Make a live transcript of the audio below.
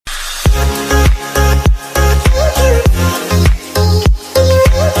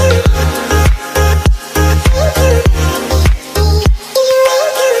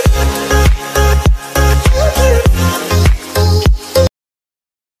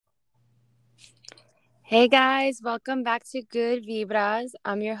Hey guys, welcome back to Good Vibras.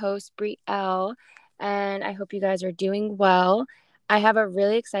 I'm your host, Brielle, and I hope you guys are doing well. I have a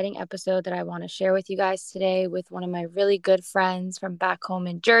really exciting episode that I want to share with you guys today with one of my really good friends from back home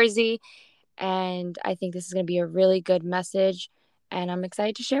in Jersey. And I think this is going to be a really good message, and I'm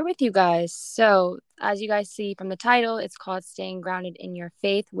excited to share with you guys. So, as you guys see from the title, it's called Staying Grounded in Your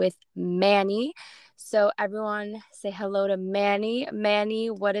Faith with Manny. So, everyone say hello to Manny. Manny,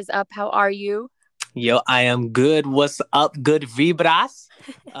 what is up? How are you? Yo, I am good. What's up, good vibras?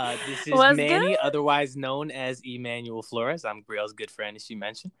 This is What's good? Manny, otherwise known as Emmanuel Flores. I'm Brielle's good friend, as she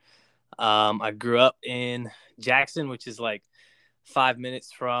mentioned. I grew up in Jackson, which is like 5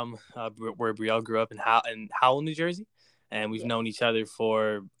 minutes from where Brielle grew up in Howell, New Jersey. And we've known each other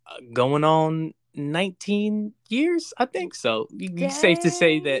for going on 19 years, I think. So it's safe to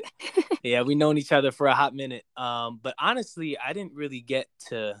say Dang. that, yeah, we've known each other for a hot minute. But honestly, I didn't really get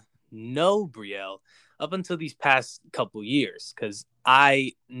to know Brielle up until these past couple years because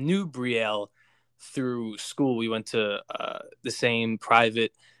I knew Brielle through school. We went to the same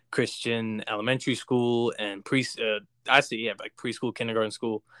private Christian elementary school and like preschool, kindergarten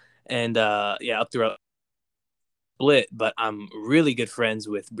school, and up throughout split. But I'm really good friends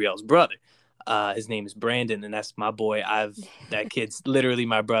with Brielle's brother. His name is Brandon, and that's my boy. That kid's literally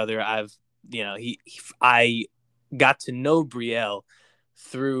my brother. I got to know Brielle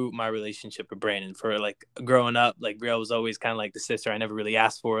through my relationship with Brandon. For like growing up, like Brielle was always kind of like the sister I never really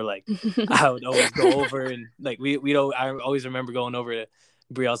asked for. Like I would always go over and like we don't. I always remember going over to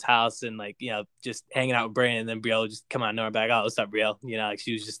Brielle's house and like just hanging out with Brandon. And then Brielle would just come out and know her back. Oh, what's up, Brielle? Like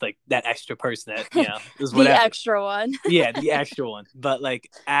she was just like that extra person that was The whatever. extra one. Yeah, the extra one. But like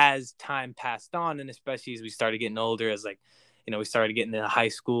as time passed on, and especially as we started getting older, as like we started getting into high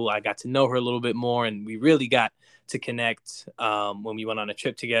school, I got to know her a little bit more, and we really got to connect when we went on a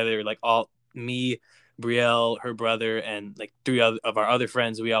trip together. Like all me, Brielle, her brother, and like three of our other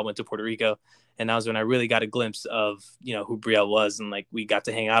friends, we all went to Puerto Rico, and that was when I really got a glimpse of who Brielle was, and like we got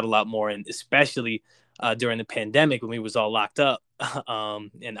to hang out a lot more, and especially during the pandemic when we was all locked up,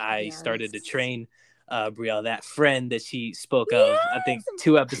 and I started to Yes. train Brielle, that friend that she spoke of, I think Yes.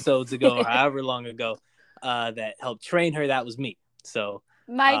 2 episodes ago or however long ago, that helped train her. That was me. So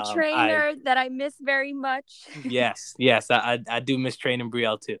My I trainer that I miss very much. yes, I do miss training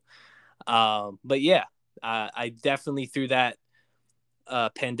Brielle too. But yeah, I definitely through that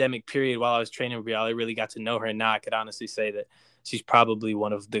pandemic period while I was training Brielle, I really got to know her, and now I could honestly say that she's probably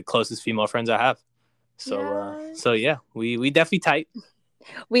one of the closest female friends I have. Yes. So yeah, we definitely tight.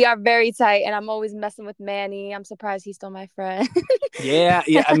 We are very tight, and I'm always messing with Manny. I'm surprised he's still my friend. Yeah.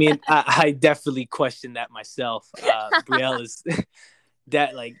 I mean, I definitely question that myself. Brielle is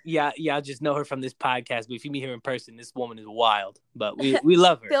that like I just know her from this podcast, but if you meet her in person, this woman is wild. But we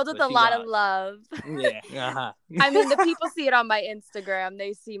love her, Filled with but a she lot of wild. love. Yeah. I mean, the people see it on my Instagram.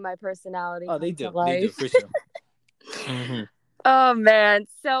 They see my personality Oh, they come to do. They do life. for sure. Mm-hmm. Oh man.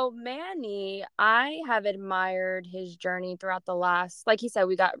 So Manny, I have admired his journey throughout the last, like he said,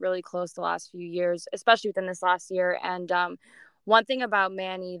 we got really close the last few years, especially within this last year. And one thing about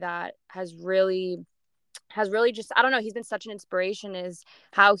Manny that has really just, I don't know, he's been such an inspiration is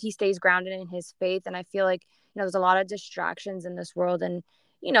how he stays grounded in his faith. And I feel like, there's a lot of distractions in this world. And,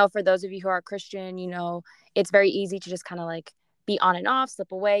 for those of you who are Christian, it's very easy to just kind of like be on and off,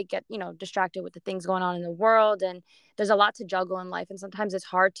 slip away, get, distracted with the things going on in the world. And there's a lot to juggle in life. And sometimes it's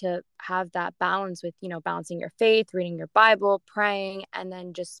hard to have that balance with, balancing your faith, reading your Bible, praying, and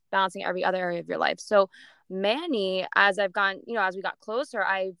then just balancing every other area of your life. So Manny, as we got closer,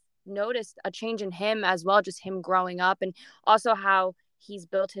 I noticed a change in him as well, just him growing up, and also how he's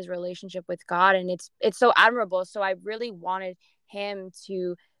built his relationship with God, and it's so admirable. So I really wanted him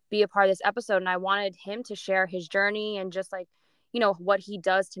to be a part of this episode, and I wanted him to share his journey and just like what he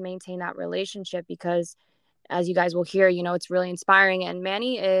does to maintain that relationship, because as you guys will hear, it's really inspiring. And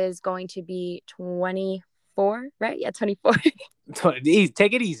Manny is going to be 24, right? Yeah, 24.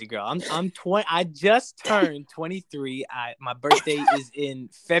 Take it easy, girl. I'm 20. I just turned 23. My birthday is in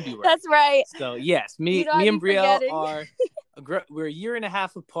February. That's right. So yes, You me know, me I'd and be Brielle forgetting. are we're a year and a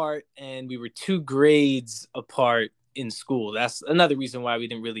half apart, and we were 2 grades apart in school. That's another reason why we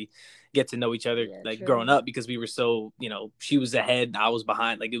didn't really get to know each other Yeah, like growing true. up, because we were so she was ahead, I was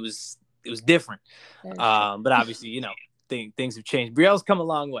behind. Like it was different. That is true. But obviously things have changed. Brielle's come a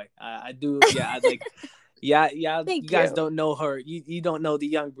long way. I do. Yeah, I like. Yeah, yeah. You Thank guys you. don't know her. You don't know the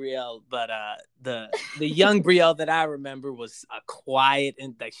young Brielle, but the young Brielle that I remember was quiet,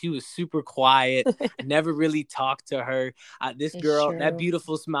 and like she was super quiet. I never really talked to her. This It's girl, that true.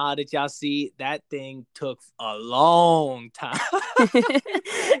 beautiful smile that y'all see, that thing took a long time.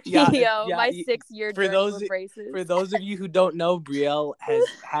 Yeah, Yo, yeah. my 6 year For journey those with braces. for those of you who don't know, Brielle has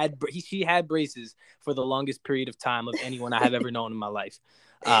had she had braces for the longest period of time of anyone I have ever known in my life.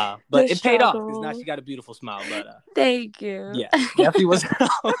 The But it paid off because now struggle. she got a beautiful smile. But Thank you. yeah, definitely wasn't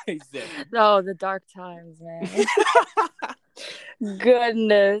always there. Oh, the dark times, man.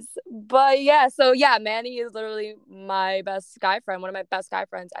 Goodness. But yeah, so yeah, Manny is literally my best guy friend, one of my best guy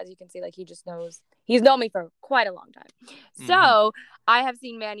friends. As you can see, like he's known me for quite a long time. Mm-hmm. So I have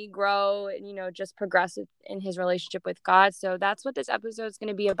seen Manny grow and, just progress in his relationship with God. So that's what this episode is going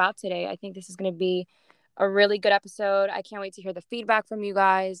to be about today. I think this is going to be a really good episode. I can't wait to hear the feedback from you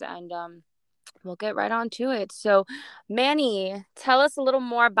guys, and we'll get right on to it. So, Manny, tell us a little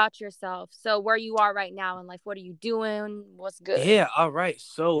more about yourself. So, where you are right now in life, what are you doing? What's good? Yeah, all right.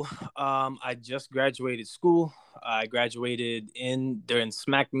 So, I just graduated school. I graduated during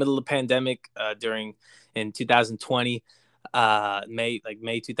smack middle of the pandemic, in 2020. May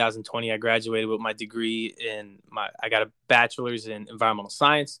 2020, I graduated with my degree I got a bachelor's in environmental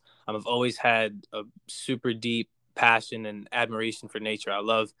science. I've always had a super deep passion and admiration for nature. I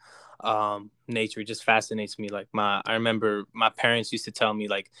love nature. It just fascinates me. I remember my parents used to tell me,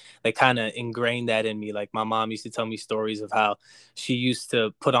 like, they kind of ingrained that in me. Like, my mom used to tell me stories of how she used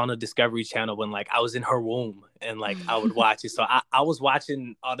to put on a Discovery Channel when, like, I was in her womb, and like I would watch it. So I was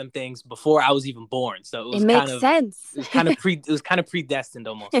watching all them things before I was even born. So It makes sense. it was kind of predestined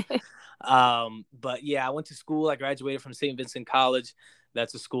almost. But yeah, I went to school. I graduated from St. Vincent College.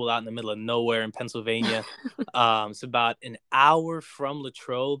 That's a school out in the middle of nowhere in Pennsylvania. It's about an hour from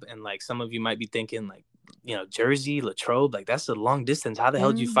Latrobe, and like some of you might be thinking, like, Jersey, Latrobe, like that's a long distance. How the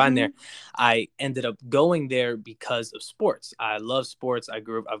hell did you find there? I ended up going there because of sports. I love sports. I've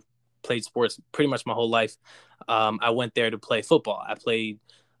played sports pretty much my whole life. I went there to play football. I played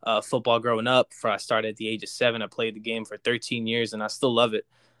football growing up. I started at the age of 7. I played the game for 13 years, and I still love it.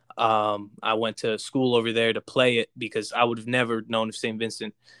 I went to school over there to play it because I would have never known of St.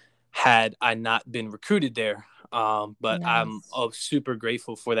 Vincent had I not been recruited there. But I'm Nice. super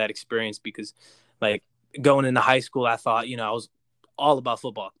grateful for that experience because, like, going into high school, I thought, I was all about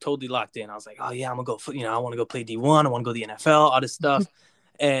football, totally locked in. I was like, oh yeah, I'm gonna go, I want to go play D1. I want to go to the NFL, all this stuff.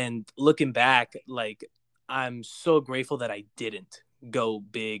 And looking back, like, I'm so grateful that I didn't go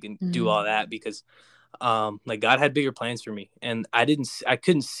big and do all that because like, God had bigger plans for me, and I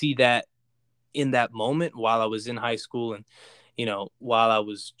couldn't see that in that moment while I was in high school, and while I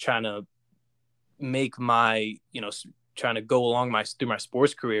was trying to make my trying to go along through my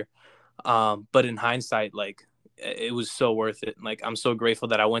sports career. But in hindsight, like, it was so worth it. Like, I'm so grateful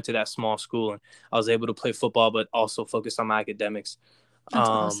that I went to that small school and I was able to play football but also focus on my academics. That's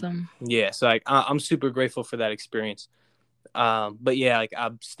awesome. Yeah, so like I'm super grateful for that experience. But yeah, like, I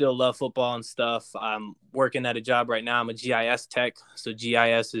still love football and stuff. I'm working at a job right now. I'm a GIS tech. So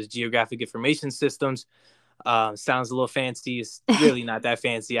GIS is Geographic Information Systems. Sounds a little fancy. It's really not that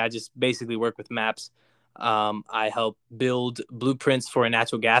fancy. I just basically work with maps. I help build blueprints for a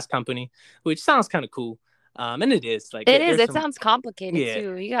natural gas company, which sounds kind of cool. And it is. Like, It is. there's It some, sounds complicated yeah.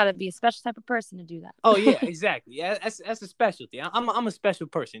 too. You got to be a special type of person to do Oh yeah, that. exactly. Yeah, that's a specialty. I'm a special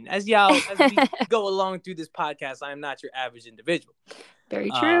person. As we go along through this podcast, I am not your average individual. Very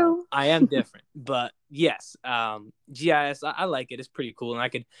true. I am different, but yes, GIS, I like it. It's pretty cool, and I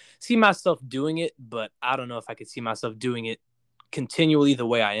could see myself doing it, but I don't know if I could see myself doing it continually the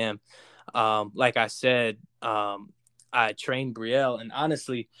way I am. Like I said, I trained Brielle, and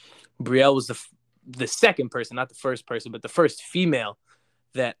honestly, Brielle was the second person, not the first person, but the first female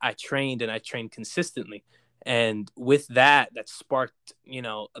that I trained, and I trained consistently. And with that sparked,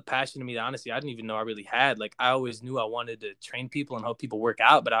 a passion to me that honestly I didn't even know I really had. Like, I always knew I wanted to train people and help people work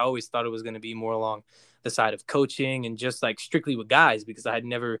out, but I always thought it was going to be more along the side of coaching and just like strictly with guys because I had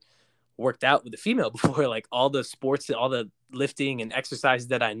never worked out with a female before. Like, all the sports, all the lifting and exercise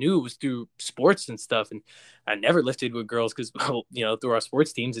that I knew was through sports and stuff. And I never lifted with girls because, well, through our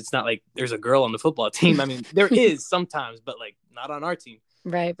sports teams, it's not like there's a girl on the football team. I mean, there is sometimes, but like not on our team.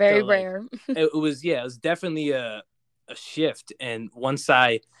 Right. Very So like rare. it was definitely a shift. And once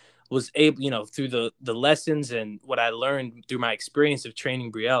I was able, through the lessons and what I learned through my experience of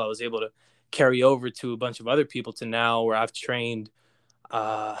training Brielle, I was able to carry over to a bunch of other people to now where I've trained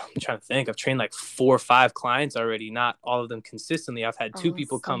I'm trying to think. I've trained like 4 or 5 clients already, not all of them consistently. I've had 2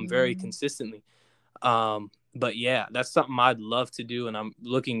 people come very Awesome. consistently. But yeah, that's something I'd love to do. And I'm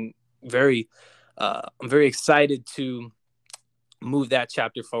looking very I'm very excited to move that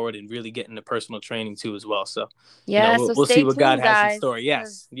chapter forward and really get into personal training too as well. So, Yeah, we'll, so we'll see stay what God tuned, has in guys, store. because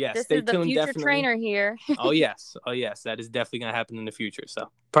Yes, yes, this stay is the tuned. future Definitely. trainer here. Oh yes, that is definitely gonna happen in the future.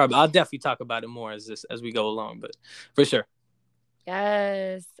 So probably I'll definitely talk about it more as we go along, but for sure.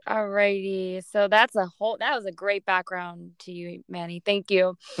 Yes. Alrighty. So that was a great background to you, Manny. Thank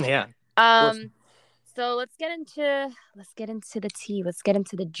you. Yeah, of course. Um, so let's get into the tea. Let's get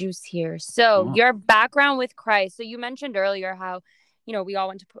into the juice here. So your background with Christ. So you mentioned earlier how, we all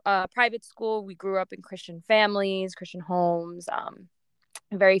went to private school. We grew up in Christian families, Christian homes,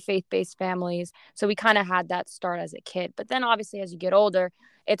 very faith-based families. So we kind of had that start as a kid. But then obviously as you get older,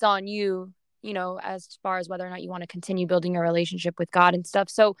 it's on you, as far as whether or not you want to continue building a relationship with God and stuff.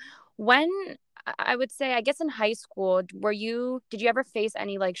 So when I would say, I guess in high school, did you ever face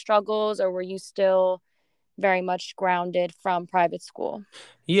any like struggles, or were you still very much grounded from private school?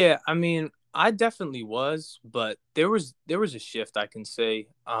 Yeah, I mean, I definitely was, but there was a shift, I can say.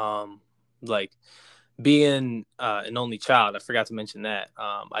 Like being an only child, I forgot to mention that.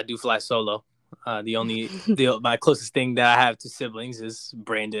 I do fly solo. My closest thing that I have to siblings is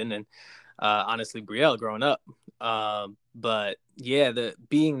Brandon and honestly Brielle growing up. But yeah, the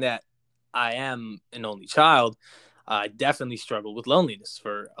being that I am an only child, I definitely struggled with loneliness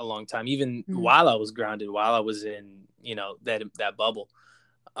for a long time, even while I was grounded, while I was in, that bubble.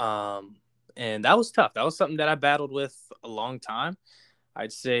 Um, and that was tough. That was something that I battled with a long time.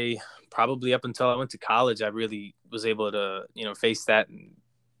 I'd say probably up until I went to college, I really was able to, face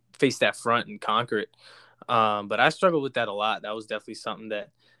that front and conquer it. But I struggled with that a lot. That was definitely something that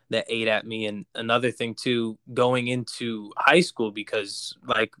ate at me. And another thing too, going into high school, because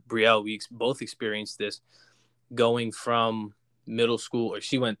like Brielle, we both experienced this, going from middle school, or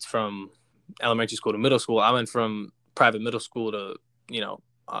she went from elementary school to middle school. I went from private middle school to,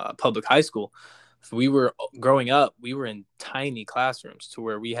 public high school. We were growing up, we were in tiny classrooms to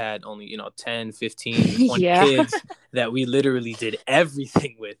where we had only, 10, 15, 20 Yeah. kids that we literally did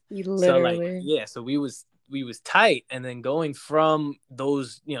everything with. So like, Literally. yeah, so we was tight. And then going from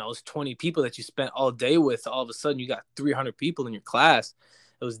those, those 20 people that you spent all day with, all of a sudden you got 300 people in your class.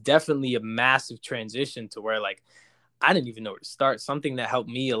 It was definitely a massive transition to where like I didn't even know where to start. Something that helped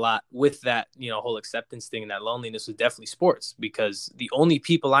me a lot with that, whole acceptance thing and that loneliness was definitely sports, because the only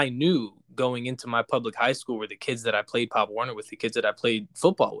people I knew going into my public high school were the kids that I played Pop Warner with, the kids that I played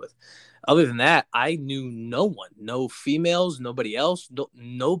football with. Other than that, I knew no one, no females, nobody else,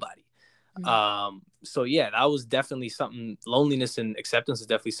 nobody. So yeah, that was definitely something. Loneliness and acceptance is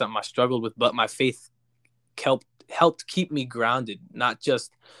definitely something I struggled with, but my faith helped keep me grounded, not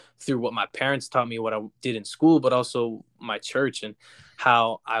just through what my parents taught me, what I did in school, but also my church, and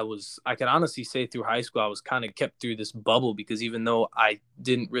how I could honestly say through high school, I was kind of kept through this bubble, because even though I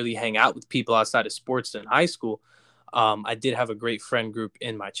didn't really hang out with people outside of sports in high school, I did have a great friend group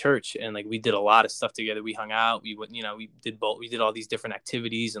in my church, and like we did a lot of stuff together. We hung out, we went, we did all these different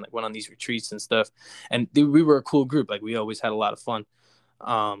activities, and like went on these retreats and stuff. And we were a cool group. Like we always had a lot of fun.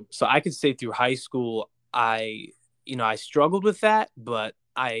 So I could say through high school, I struggled with that, but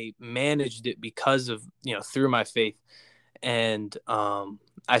I managed it because of, through my faith. And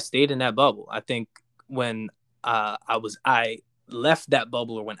I stayed in that bubble. I think when I left that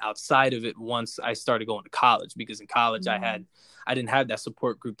bubble, or went outside of it, once I started going to college, because in college I didn't have that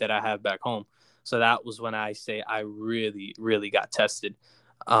support group that I have back home. So that was when I say I really, really got tested.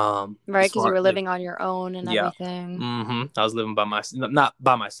 Right, because you were living on your own and everything. I was living not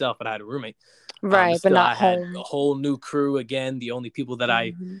by myself, but I had a roommate. Right, but not I had home. a whole new crew again. The only people that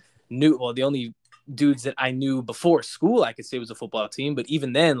I knew, well, the only dudes that I knew before school, I could say, was a football team. But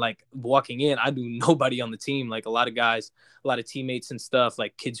even then, like walking in, I knew nobody on the team. Like a lot of guys, a lot of teammates and stuff,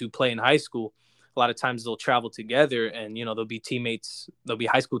 like kids who play in high school, a lot of times they'll travel together, and, they'll be teammates, they'll be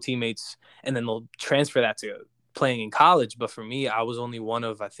high school teammates, and then they'll transfer that to playing in college. But for me, I was only one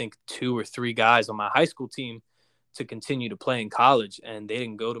of, I think, 2 or 3 guys on my high school team to continue to play in college, and they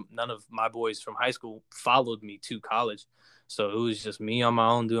didn't go to, none of my boys from high school followed me to college. So it was just me on my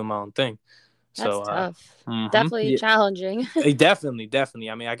own doing my own thing. That's So tough. Definitely challenging. Definitely.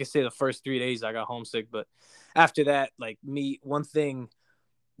 I mean, I could say the first 3 days I got homesick, but after that, like one thing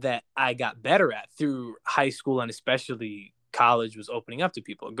that I got better at through high school and especially college was opening up to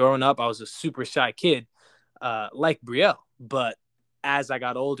people. Growing up, I was a super shy kid, like Brielle, but as I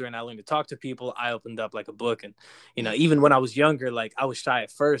got older and I learned to talk to people, I opened up like a book. And, even when I was younger, like I was shy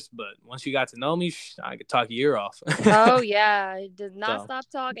at first, but once you got to know me, I could talk your ear off. Oh yeah. I did not stop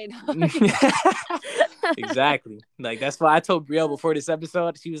talking. Exactly. Like, that's why I told Brielle before this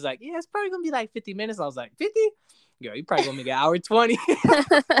episode, she was like, yeah, it's probably going to be like 50 minutes. I was like, 50? Girl, you probably gonna make an hour 20.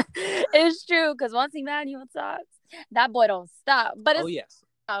 It's true, because once he mad, he won't stop. That boy don't stop. But Oh it's yes,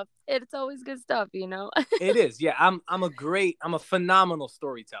 stuff. It's always good stuff, you know. it is. Yeah, I'm a phenomenal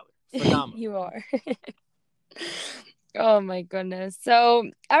storyteller. Phenomenal. You are. Oh my goodness. So,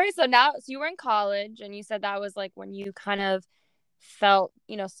 all right. So now, so you were in college, and you said that was like when you kind of felt,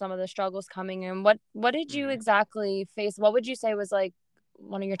 some of the struggles coming in. What did you Mhm. exactly face? What would you say was like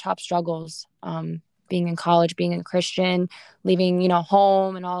one of your top struggles? Being in college, being a Christian, leaving,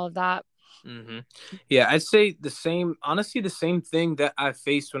 home, and all of that. Mm-hmm. Yeah, I'd say the same, honestly, the same thing that I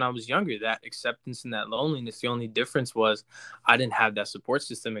faced when I was younger, that acceptance and that loneliness. The only difference was I didn't have that support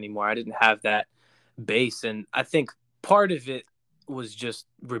system anymore. I didn't have that base. And I think part of it was just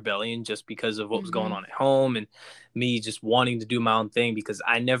rebellion, just because of what was going Mm-hmm. on at home and me just wanting to do my own thing, because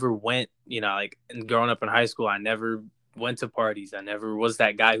I never went, like, and growing up in high school, I never went to parties. I never was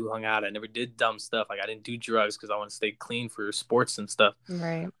that guy who hung out. I never did dumb stuff. Like, I didn't do drugs because I want to stay clean for sports and stuff.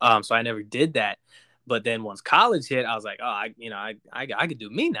 Right. So I never did that. But then once college hit, I was like, oh, I could do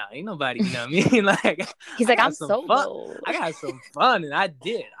me now. Ain't nobody, you know what I mean? Like, He's I like, got I'm some fun. solo. I got some fun, and I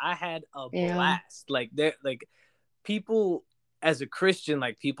did. I had a Yeah. blast. Like people, as a Christian,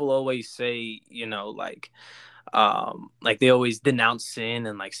 like, people always say, like they always denounce sin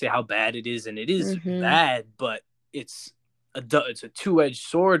and like say how bad it is, and it is bad, but it's a two-edged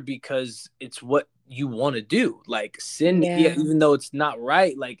sword, because it's what you want to do. Like, sin, yeah, even though it's not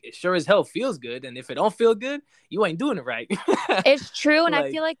right, like, it sure as hell feels good, and if it don't feel good, you ain't doing it right. It's true. And I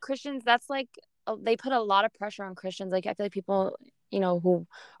Like, feel like Christians, that's like, they put a lot of pressure on Christians. Like, I feel like people, who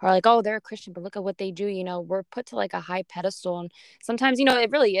are like, oh, they're a Christian, but look at what they do. We're put to like a high pedestal. And sometimes,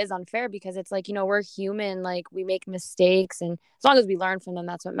 it really is unfair, because it's like, we're human, like, we make mistakes. And as long as we learn from them,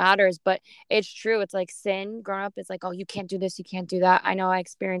 that's what matters. But it's true. It's like sin growing up. It's like, oh, you can't do this, you can't do that. I know I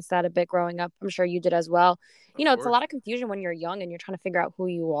experienced that a bit growing up. I'm sure you did as well. of It's a course. lot of confusion when you're young and you're trying to figure out who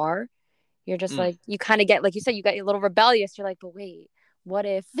you are. You're just like, you kind of get, like you said, you get a little rebellious. You're like, but wait, what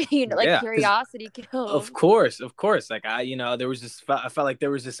if, like, Yeah, because curiosity kills. of course. Like, there was this. I felt like there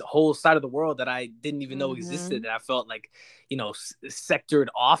was this whole side of the world that I didn't even know existed, that I felt like, sectored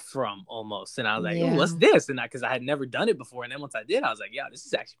off from almost. And I was like, "Ooh, what's this?" And because I had never done it before, and then once I did, I was like, "Yeah, this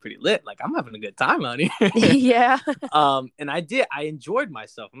is actually pretty lit. Like, I'm having a good time out here." Yeah. And I enjoyed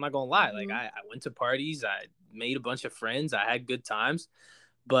myself. I'm not gonna lie. Like, I went to parties. I made a bunch of friends. I had good times,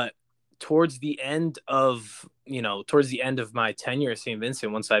 but towards the end of my tenure at St.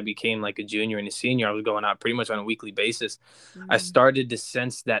 Vincent, once I became like a junior and a senior, I was going out pretty much on a weekly basis. I started to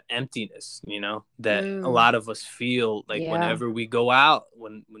sense that emptiness, that a lot of us feel, like, whenever we go out,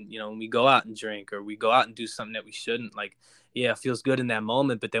 when we go out and drink, or we go out and do something that we shouldn't, like, yeah, it feels good in that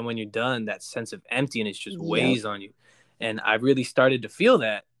moment, but then when you're done, that sense of emptiness just weighs on you. And I really started to feel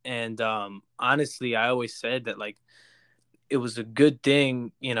that. And honestly, I always said that, like, it was a good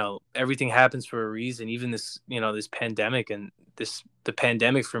thing, everything happens for a reason, even this, this pandemic. And the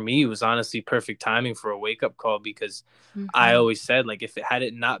pandemic for me was honestly perfect timing for a wake-up call, because I always said, like, if it had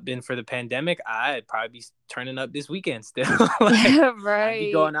it not been for the pandemic, I'd probably be turning up this weekend still. Like, Right. I'd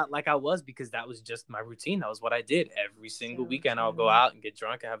be going out like I was, because that was just my routine. That was what I did every single weekend. I'll go out and get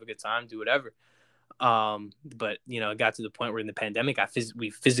drunk and have a good time, do whatever. But it got to the point where in the pandemic,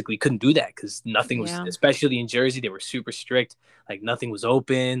 we physically couldn't do that, because nothing was, especially in Jersey, they were super strict. Like, nothing was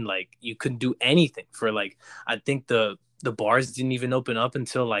open. Like, you couldn't do anything for, like, I think the bars didn't even open up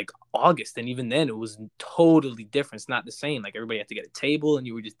until like August, and even then it was totally different. It's not the same. Like, everybody had to get a table, and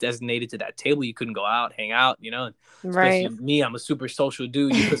you were just designated to that table. You couldn't go out, hang out, and especially me, I'm a super social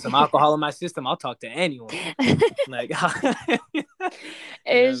dude. You put some alcohol in my system, I'll talk to anyone. Like,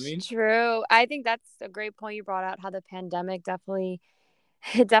 it's true. I think that's a great point you brought out, how the pandemic definitely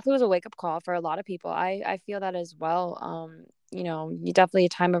was a wake-up call for a lot of people. I feel that as well. You definitely a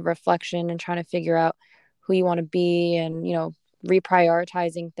time of reflection and trying to figure out who you want to be, and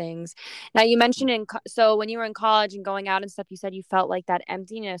reprioritizing things. Now, you mentioned so when you were in college and going out and stuff, you said you felt like that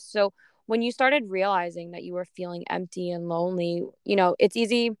emptiness. So when you started realizing that you were feeling empty and lonely, it's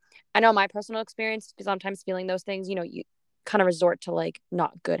easy. I know my personal experience, sometimes feeling those things, you kind of resort to like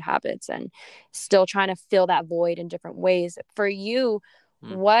not good habits and still trying to fill that void in different ways. For you,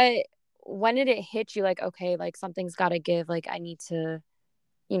 when did it hit you, like, okay, like, something's got to give, like, I need to,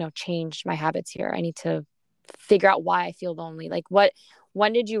 change my habits here. I need to figure out why I feel lonely. Like,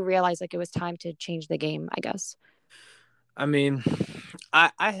 when did you realize, like, it was time to change the game, I guess? I mean,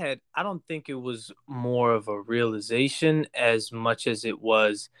 I don't think it was more of a realization as much as it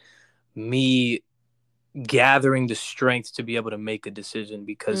was me gathering the strength to be able to make a decision,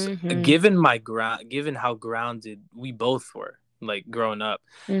 because given how grounded we both were, like, growing up,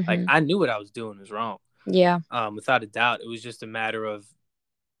 like, I knew what I was doing was wrong. Yeah. Without a doubt, it was just a matter of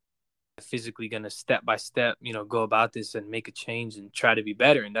physically going to step by step, go about this and make a change and try to be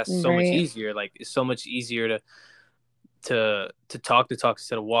better. And that's so much Right. easier. Like, it's so much easier to talk the talk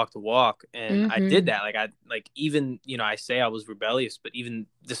instead of walk the walk. And I did Mm-hmm. that. Like, I like, even, I say I was rebellious, but even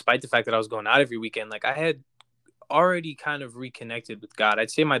despite the fact that I was going out every weekend, like, I had already kind of reconnected with God.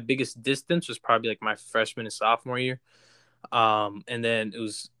 I'd say my biggest distance was probably like my freshman and sophomore year. And then it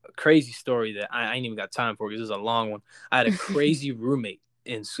was a crazy story that I ain't even got time for because it was a long one. I had a crazy roommate,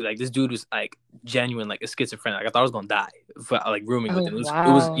 and so, like, this dude was like genuine, like a schizophrenic. Like, I thought I was gonna die for like rooming with Oh, him. It was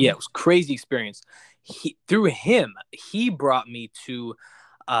wow. yeah, it was crazy experience. Through him, he brought me to,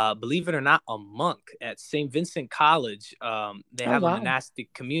 believe it or not, a monk at St. Vincent College. They Oh, have a wow.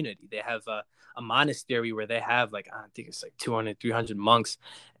 monastic community. They have a monastery where they have, like, I think it's like 200, 300 monks.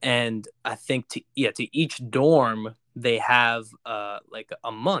 And I think to each dorm, they have like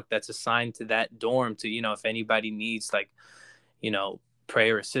a monk that's assigned to that dorm to, if anybody needs, like, you know,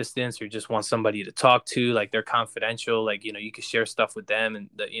 prayer assistance or just want somebody to talk to, like, they're confidential, like, you can share stuff with them, and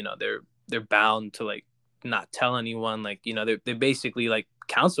that, they're bound to, like, not tell anyone, like, they're basically like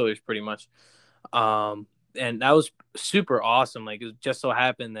counselors pretty much. And that was super awesome. Like, it just so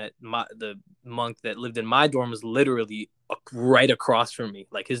happened that the monk that lived in my dorm was literally right across from me.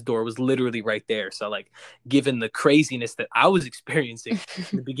 Like, his door was literally right there. So, like, given the craziness that I was experiencing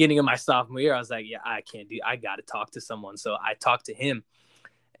in the beginning of my sophomore year, I was like, yeah, I got to talk to someone. So I talked to him,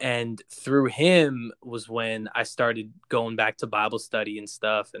 and through him was when I started going back to Bible study and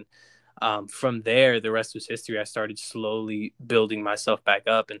stuff. And from there, the rest was history. I started slowly building myself back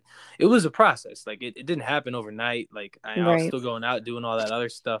up, and it was a process. Like, it didn't happen overnight. Like, I was Right. still going out doing all that other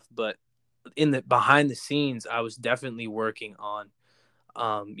stuff, but in the behind the scenes, I was definitely working on,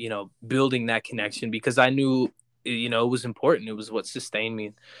 building that connection, because I knew, it was important. It was what sustained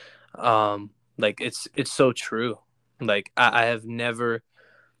me. Like, it's so true. Like, I have never,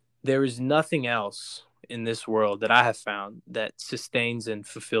 there is nothing else in this world that I have found that sustains and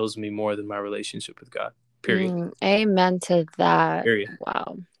fulfills me more than my relationship with God. Period. Amen to that. Period.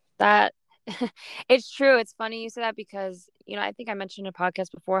 Wow. That it's true. It's funny you say that because, I think I mentioned in a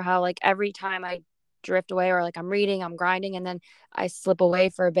podcast before how like every time I drift away or like I'm reading, I'm grinding, and then I slip away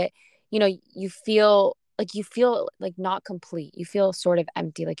for a bit, you feel like not complete. You feel sort of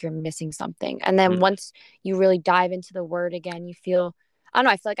empty, like you're missing something. And then Mm. once you really dive into the word again, you feel I don't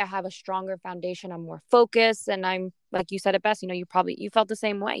know, I feel like I have a stronger foundation. I'm more focused, and I'm like you said it best, you felt the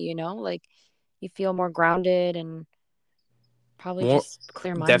same way, like you feel more grounded and probably More just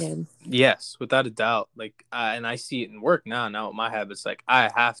clear def minded. yes, without a doubt. Like, and I see it in work now with my habits. Like,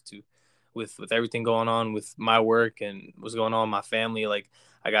 I have to, with everything going on with my work and what's going on in my family. Like,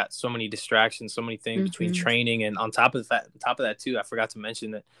 I got so many distractions, so many things between Mm-hmm. training, and on top of that too, I forgot to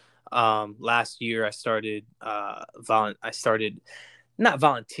mention that last year I started not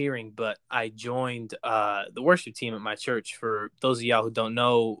volunteering, but I joined the worship team at my church. For those of y'all who don't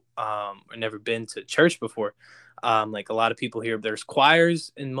know, or never been to church before, like, a lot of people here, there's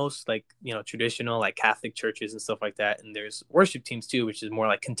choirs in most, like, traditional, like, Catholic churches and stuff like that, and there's worship teams too, which is more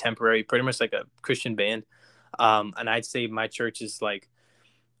like contemporary, pretty much like a Christian band. And I'd say my church is like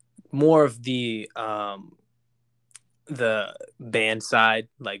more of the band side.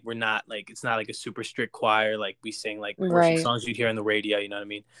 Like, we're not like, it's not like a super strict choir. Like, we sing like worship Right. songs you'd hear on the radio. You know what I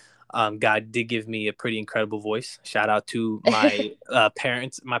mean? God did give me a pretty incredible voice. Shout out to my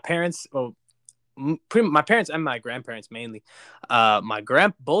parents. Well, my parents and my grandparents mainly.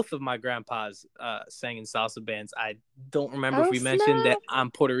 Both of my grandpas sang in salsa bands. I don't remember if Oh, we mentioned that snap.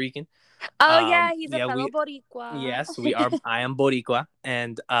 I'm Puerto Rican. Oh, yeah, he's a Yeah, fellow Boricua. yes, we are. I am Boricua,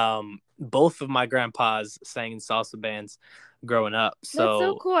 and both of my grandpas sang in salsa bands growing up. That's so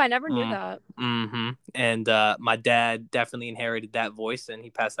So, cool. I never knew mm, that. and my dad definitely inherited that voice, and he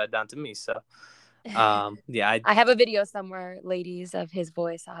passed that down to me. So, yeah, I have a video somewhere, ladies, of his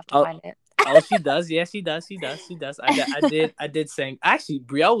voice. I'll have to oh, find it. oh, she does. Yes, she does. She does. She does. I did sing. Actually,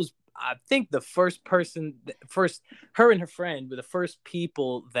 Brielle was, I think, the first, her and her friend were the first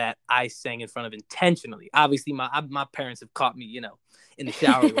people that I sang in front of intentionally. Obviously, my parents have caught me, in the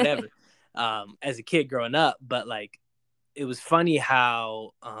shower or whatever, as a kid growing up. But, like, it was funny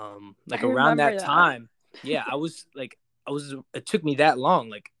how, like, I around remember that that. time, yeah, it took me that long.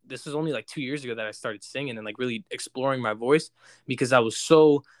 Like, this was only like 2 years ago that I started singing and, like, really exploring my voice, because I was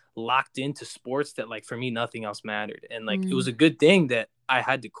so locked into sports that, like, for me, nothing else mattered. And, like, it was Mm. a good thing that I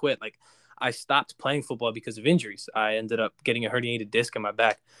had to quit. Like, I stopped playing football because of injuries. I ended up getting a herniated disc in my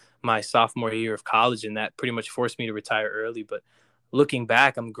back my sophomore year of college, and that pretty much forced me to retire early. But looking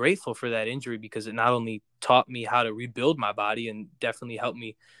back, I'm grateful for that injury, because it not only taught me how to rebuild my body and definitely helped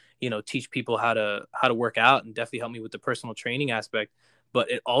me, teach people how to work out, and definitely help me with the personal training aspect. But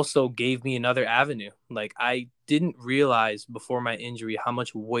it also gave me another avenue. Like, I didn't realize before my injury how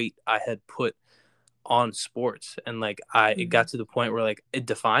much weight I had put on sports, and like it got to the point where like it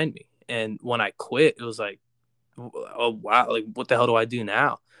defined me. And when I quit, it was like, oh wow, like what the hell do I do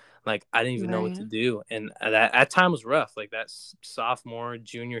now? Like, I didn't even know what to do. And that time was rough. Like, that sophomore,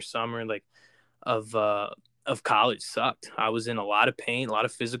 junior summer, like of college sucked. I was in a lot of pain, a lot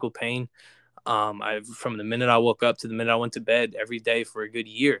of physical pain. I From the minute I woke up to the minute I went to bed every day for a good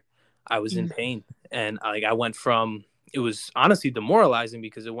year, I was in pain. And I went from, it was honestly demoralizing,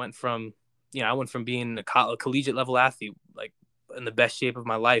 because it went from, I went from being a collegiate level athlete, like in the best shape of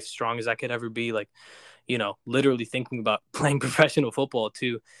my life, strong as I could ever be, like, literally thinking about playing professional football,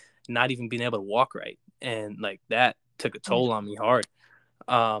 to not even being able to walk right. And like, that took a toll on me hard.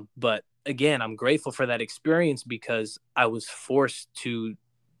 But again, I'm grateful for that experience, because I was forced to,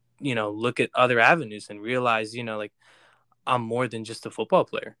 look at other avenues and realize, like, I'm more than just a football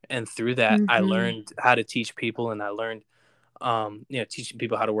player. And through that, I learned how to teach people, and I learned, teaching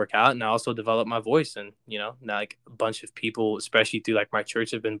people how to work out. And I also developed my voice. And, now, like, a bunch of people, especially through like my church,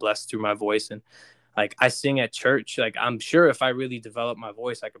 have been blessed through my voice. And like, I sing at church. Like, I'm sure if I really develop my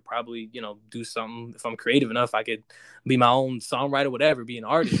voice, I could probably, do something. If I'm creative enough, I could be my own songwriter, whatever, be an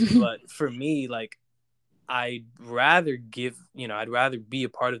artist. But for me, like, I'd rather I'd rather be a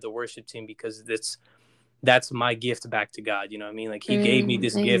part of the worship team, because that's my gift back to God. You know what I mean? Like, he gave me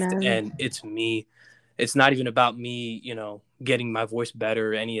this gift, and it's me. It's not even about me, getting my voice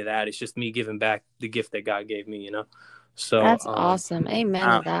better or any of that. It's just me giving back the gift that God gave me, So that's awesome. Amen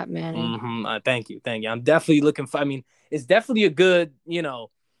to that, Manny. Thank you. I'm definitely looking for. I mean, it's definitely a good,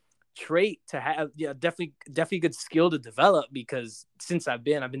 trait to have. Yeah, definitely good skill to develop, because since I've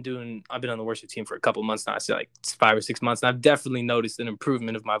been on the worship team for a couple of months now. I say like 5 or 6 months, and I've definitely noticed an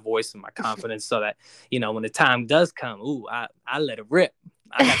improvement of my voice and my confidence, so that when the time does come, I let it rip.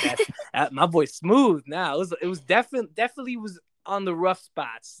 I got that my voice smooth now. It was definitely was on the rough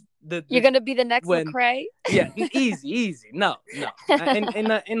spots. You're gonna be the next McRae? Yeah, easy. No, and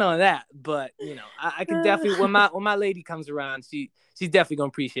none of that. But I can definitely, when my lady comes around, she's definitely gonna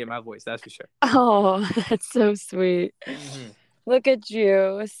appreciate my voice. That's for sure. Oh, that's so sweet. Look at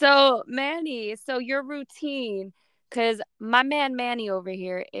you. So Manny, your routine, because my man Manny over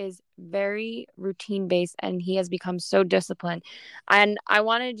here is very routine based, and he has become so disciplined. And I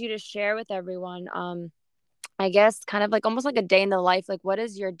wanted you to share with everyone, I guess, kind of like almost like a day in the life. Like, what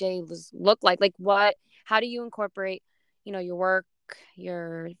does your day look like? Like, how do you incorporate, your work,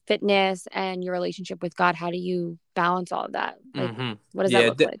 your fitness, and your relationship with God? How do you balance all of that? Like, what does that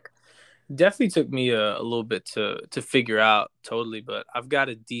look like? Definitely took me a little bit to figure out totally, but I've got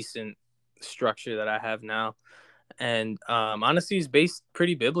a decent structure that I have now. And honestly, it's based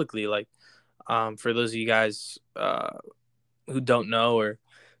pretty biblically. Like, for those of you guys who don't know or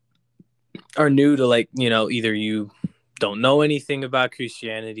are new to, like, either you don't know anything about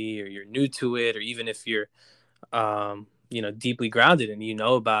Christianity, or you're new to it, or even if you're deeply grounded and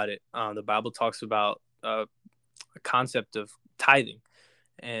about it, the Bible talks about a concept of tithing.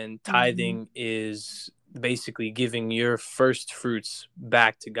 And tithing is basically giving your first fruits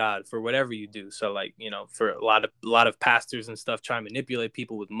back to God for whatever you do. So, like, for a lot of pastors and stuff try and manipulate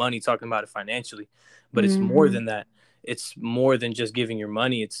people with money, talking about it financially, but it's more than that. It's more than just giving your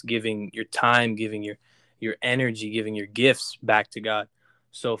money. It's giving your time, giving your energy, giving your gifts back to God.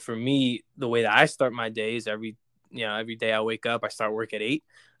 So for me, the way that I start my day is every day I wake up, I start work at 8.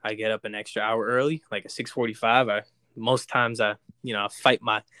 I get up an extra hour early, like at 6:45. Most times I fight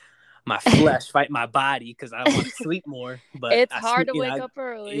my flesh, fight my body, because I want to sleep more. But it's hard to wake up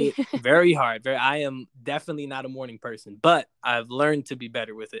early. Very hard. I am definitely not a morning person, but I've learned to be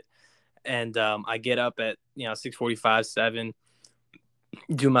better with it. And I get up at 6:45, 7,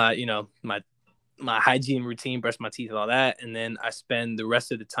 do my my hygiene routine, brush my teeth, all that, and then I spend the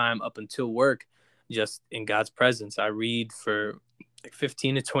rest of the time up until work just in God's presence. I read for like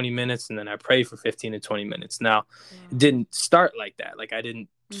 15 to 20 minutes, and then I pray for 15 to 20 minutes. Now, it didn't start like that. Like, I didn't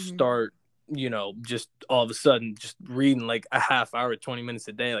start, just all of a sudden just reading like a half hour, 20 minutes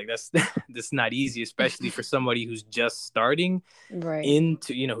a day. Like, that's not easy, especially for somebody who's just starting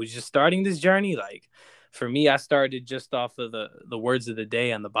who's just starting this journey. Like, for me, I started just off of the words of the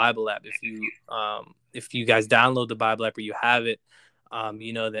day on the Bible app. If you guys download the Bible app or you have it,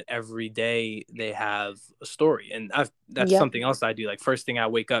 that every day they have a story. And that's something else I do. Like, first thing I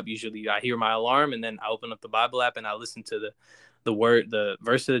wake up, usually I hear my alarm, and then I open up the Bible app and I listen to the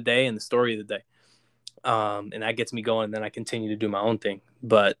verse of the day and the story of the day. And that gets me going, and then I continue to do my own thing.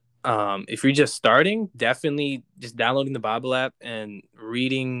 But If you're just starting, definitely just downloading the Bible app and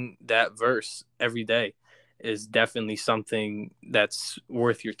reading that verse every day is definitely something that's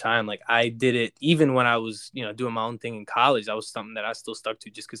worth your time. Like I did it even when I was, doing my own thing in college. That was something that I still stuck to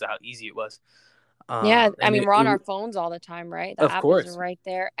just because of how easy it was. Yeah, I And mean, we're on our phones all the time, right? The of app is course, right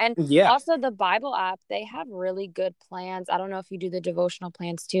there. And yeah. also the Bible app, they have really good plans. I don't know if you do the devotional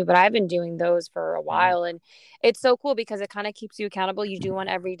plans too, but I've been doing those for a Mhm. while, and it's so cool because it kind of keeps you accountable. You do one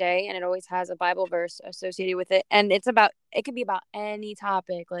every day and it always has a Bible verse associated with it. And it could be about any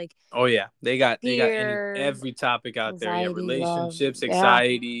topic, like Oh yeah, they got fear, every topic out there. Yeah, anxiety, love. relationships, Yeah.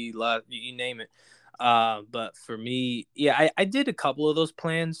 anxiety, love, you name it. But for me, yeah, I did a couple of those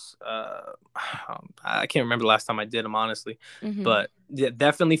plans. I can't remember the last time I did them honestly, Mm-hmm. but yeah,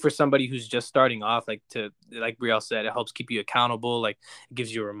 definitely for somebody who's just starting off, like Brielle said, it helps keep you accountable. Like it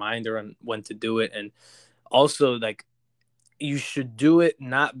gives you a reminder on when to do it, and also like you should do it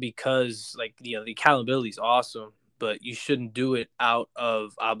not because like the accountability is awesome, but you shouldn't do it out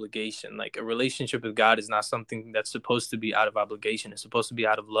of obligation. Like a relationship with God is not something that's supposed to be out of obligation. It's supposed to be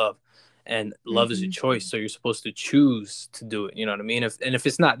out of love, and love is a Mm-hmm. choice. So you're supposed to choose to do it. You know what I mean? If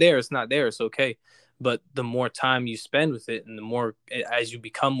it's not there, it's not there. It's okay. But the more time you spend with it, and the more as you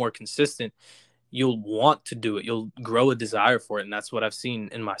become more consistent, you'll want to do it. You'll grow a desire for it, and that's what I've seen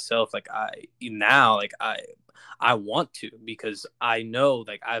in myself. Like I want to, because I know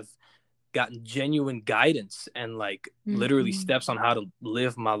like I've gotten genuine guidance and like literally Mm-hmm. steps on how to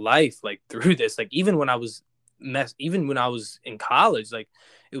live my life like through this. Like even when I was in college, like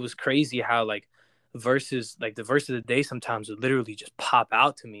it was crazy how like verses like the verse of the day sometimes would literally just pop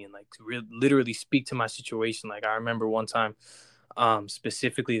out to me and like literally speak to my situation. Like I remember one time,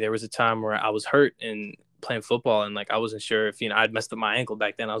 specifically there was a time where I was hurt and playing football, and like I wasn't sure if I'd messed up my ankle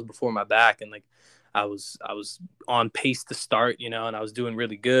back then. I was before my back, and like I was on pace to start, and I was doing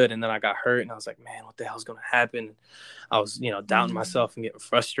really good, and then I got hurt, and I was like, man, what the hell's gonna happen? I was doubting Mm-hmm. myself and getting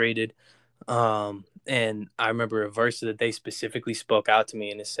frustrated. And I remember a verse of the day specifically spoke out to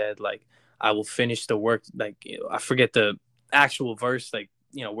me, and it said like, I will finish the work. Like I forget the actual verse, like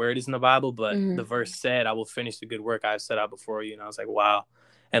where it is in the Bible, but Mm-hmm. the verse said, I will finish the good work I've set out before you. And I was like, wow.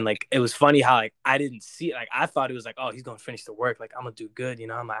 And like it was funny how like I didn't see it. Like I thought it was like, oh, he's gonna finish the work, like I'm gonna do good, I'm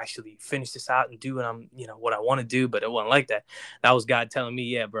gonna actually finish this out and do what I'm what I want to do. But it wasn't like that. That was God telling me,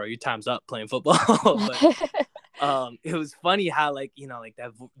 yeah, bro, your time's up playing football. But it was funny how like like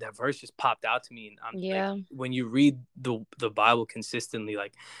that verse just popped out to me, and I'm like, Yeah. when you read the Bible consistently,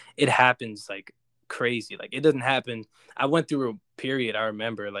 like it happens like crazy. Like it doesn't happen. I went through a period, I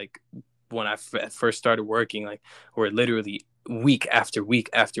remember, like when I first started working, like where literally week after week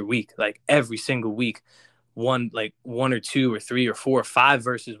after week, like every single week, one or two or three or four or five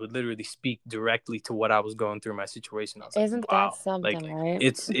verses would literally speak directly to what I was going through, my situation. I was like, Isn't that wow, like something, right?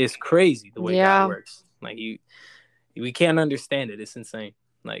 it's crazy the way God Yeah, works. Like we can't understand it. It's insane.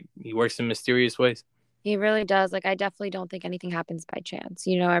 Like he works in mysterious ways. he really does. Like, I definitely don't think anything happens by chance.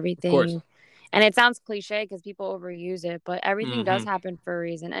 Of course. Everything, and it sounds cliche because people overuse it, but everything does Mm-hmm. happen for a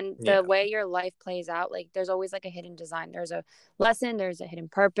reason. And the Yeah. way your life plays out, like, there's always like a hidden design. There's a lesson. There's a hidden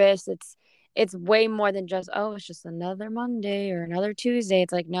purpose. It's way more than just, oh, it's just another Monday or another Tuesday.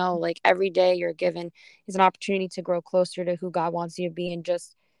 It's like, no, like every day you're given is an opportunity to grow closer to who God wants you to be and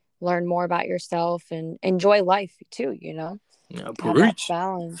just learn more about yourself and enjoy life too. Have that Preach.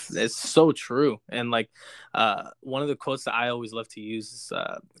 balance. It's so true. And like one of the quotes that I always love to use is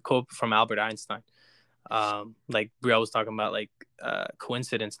a quote from Albert Einstein. Like Brielle was talking about, like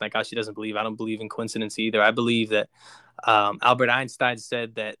coincidence, like how she doesn't believe. I don't believe in coincidence either. I believe that Albert Einstein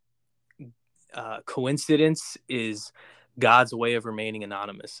said that coincidence is God's way of remaining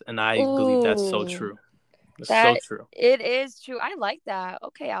anonymous, and I believe that's so Ooh, true. It's so that true. it is true. I like that.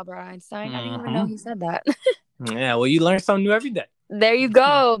 Okay, Albert Einstein. I didn't even know Hmm. he said that. Yeah, well, you learn something new every day. There you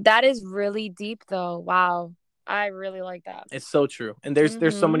go. That is really deep though. Wow. I really like that. It's so true. And there's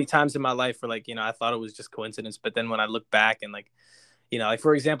so Mhm. many times in my life where like I thought it was just coincidence, but then when I look back and like like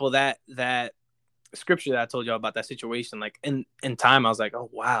for example that scripture that I told you about, that situation, like in time I was like, oh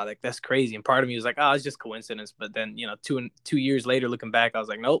wow, like that's crazy. And part of me was like, oh, it's just coincidence. But then 2 years later looking back, I was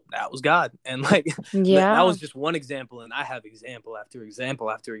like, nope, that was God. And like that Yeah. was just one example, and I have example after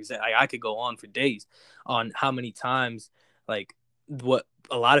example after example. I could go on for days on how many times like what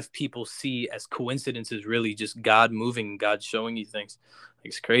a lot of people see as coincidence is really just God moving, God showing you things. Like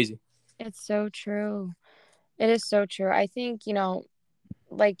it's crazy. It's so true. It is so true. I think,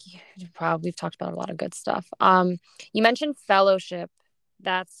 like wow, we've talked about a lot of good stuff. You mentioned fellowship.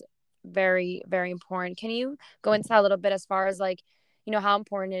 That's very, very important. Can you go into that a little bit as far as like, how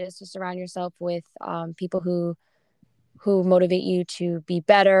important it is to surround yourself with people who motivate you to be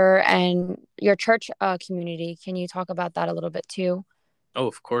better, and your church community. Can you talk about that a little bit too? Oh,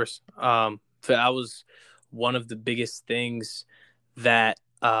 of course. That was one of the biggest things that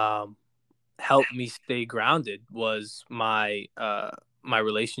helped me stay grounded was my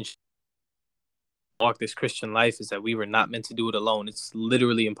relationship. Walk this Christian life is that we were not meant to do it alone. It's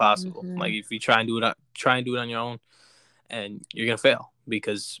literally impossible. Mm-hmm. Like if you try and do it on your own, and you're gonna fail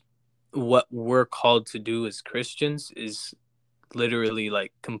because what we're called to do as Christians is literally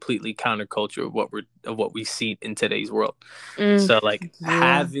like completely counterculture of what we see in today's world. Mm, So like yeah,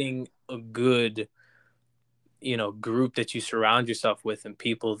 having a good, group that you surround yourself with and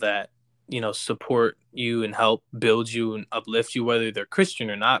people that, support you and help build you and uplift you, whether they're Christian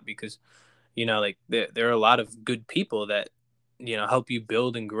or not, because, like there are a lot of good people that, help you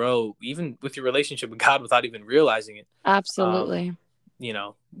build and grow, even with your relationship with God without even realizing it. Um, absolutely.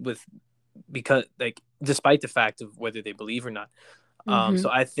 with because like despite the fact of whether they believe or not. Mm-hmm. So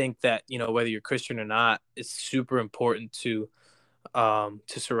I think that, whether you're Christian or not, it's super important to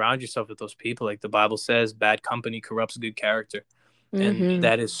surround yourself with those people. Like the Bible says, bad company corrupts good character. And Mm-hmm.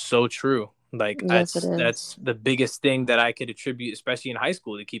 that is so true. Like Yes, it that's is. the biggest thing that I could attribute, especially in high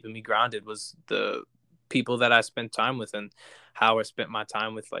school, to keeping me grounded was the people that I spent time with and how I spent my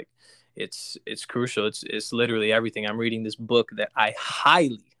time with. Like it's crucial. It's literally everything. I'm reading this book that I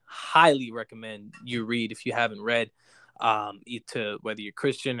highly recommend you read if you haven't read. To whether you're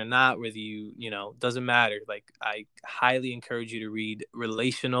Christian or not, whether doesn't matter. Like I highly encourage you to read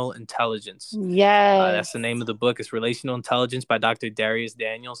Relational Intelligence. That's the Yes. name of the book. It's Relational Intelligence by Dr. Darius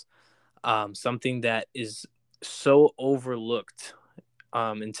Daniels. Something that is so overlooked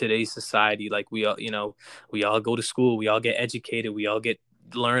in today's society. Like we all go to school, we all get educated, we all get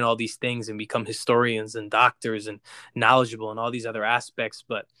learn all these things and become historians and doctors and knowledgeable and all these other aspects,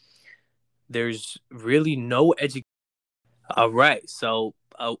 but there's really no education. All right, so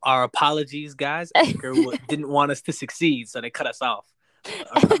our apologies, guys. Anchor didn't want us to succeed, so they cut us off,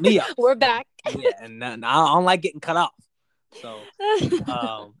 or cut me off. We're back. Yeah, and I don't like getting cut off. So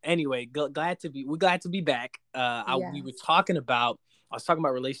anyway, we're glad to be back. We were Yes. talking about I was talking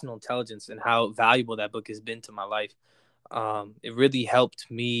about relational intelligence and how valuable that book has been to my life. It really helped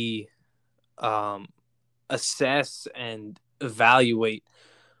me um, assess and evaluate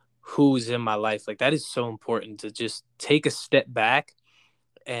who's in my life. Like that is so important to just take a step back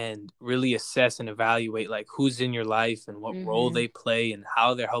and really assess and evaluate like who's in your life and what role Mm-hmm. they play and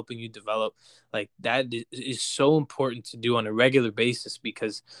how they're helping you develop. Like that is so important to do on a regular basis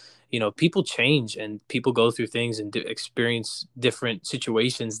because people change and people go through things and experience different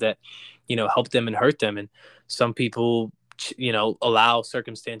situations that help them and hurt them, and some people allow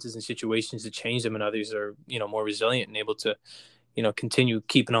circumstances and situations to change them, and others are more resilient and able to continue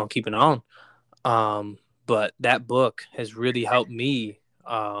keeping on. But that book has really helped me,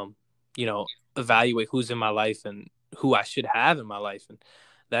 um, evaluate who's in my life and who I should have in my life. And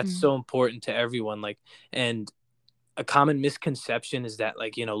that's Mm-hmm. so important to everyone. Like, and a common misconception is that,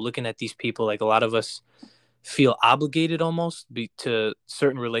 like, looking at these people, like a lot of us feel obligated almost to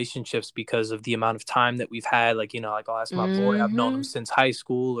certain relationships because of the amount of time that we've had. Like, like, oh, that's my boy. I've known him Mm-hmm. since high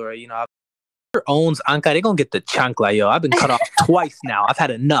school, or, owns Anka, they're gonna get the chancla, yo. I've been cut off twice now. I've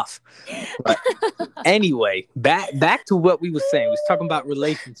had enough. But anyway, back to what we were saying. We was talking about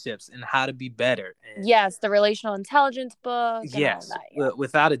relationships and how to be better. And Yes, the relational intelligence book and all yes, that. Yeah.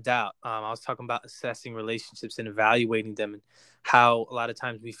 without a doubt, I was talking about assessing relationships and evaluating them, and how a lot of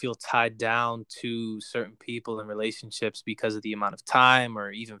times we feel tied down to certain people and relationships because of the amount of time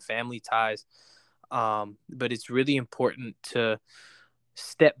or even family ties. But it's really important to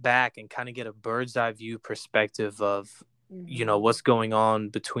step back and kind of get a bird's eye view perspective of Mm-hmm. what's going on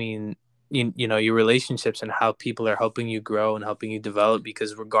between your relationships and how people are helping you grow and helping you develop,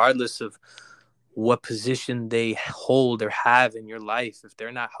 because regardless of what position they hold or have in your life, if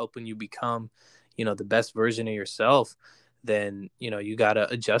they're not helping you become the best version of yourself, then you got to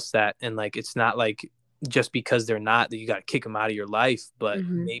adjust that. And like it's not like just because they're not that you got to kick them out of your life, but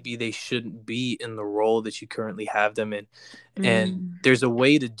Mm-hmm. maybe they shouldn't be in the role that you currently have them in. And Mm. there's a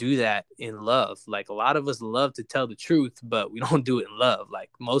way to do that in love. Like a lot of us love to tell the truth, but we don't do it in love. Like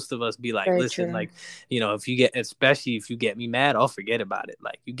most of us be like, Very listen, true. like, especially if you get me mad, I'll forget about it.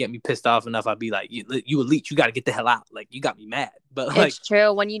 Like you get me pissed off enough, I'll be like, you a leech, you got to get the hell out. Like you got me mad. But like, It's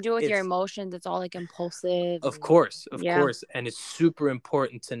true. When you do it with your it's, emotions, it's all like impulsive of and course, of yeah. course. And it's super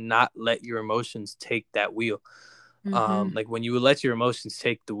important to not let your emotions take that wheel. Mm-hmm. Like when you let your emotions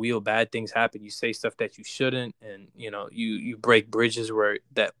take the wheel, bad things happen. You say stuff that you shouldn't, and you break bridges where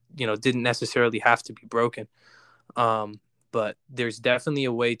that didn't necessarily have to be broken. but there's definitely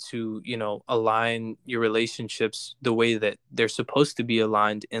a way to, align your relationships the way that they're supposed to be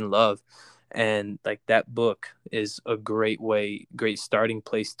aligned in love. And like that book is a great starting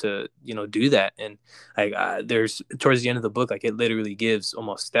place to, do that. And like there's towards the end of the book, like it literally gives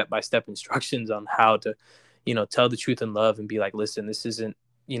almost step-by-step instructions on how to, tell the truth in love and be like, listen, this isn't,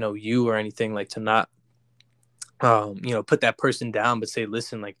 you or anything, like to not, put that person down, but say,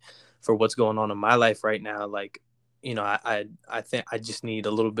 listen, like for what's going on in my life right now, like, I think I just need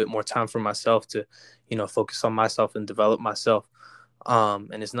a little bit more time for myself to, focus on myself and develop myself.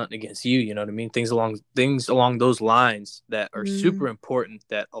 And it's nothing against you, you know what I mean? Things along those lines that are super important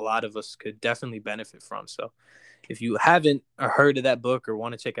that a lot of us could definitely benefit from. So if you haven't heard of that book or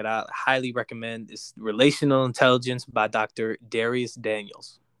want to check it out, I highly recommend. It's Relational Intelligence by Dr. Darius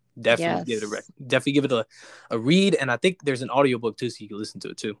Daniels. Definitely give it a read. And I think there's an audiobook too, so you can listen to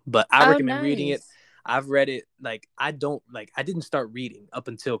it too. But I recommend reading it. I've read it. Like I didn't start reading up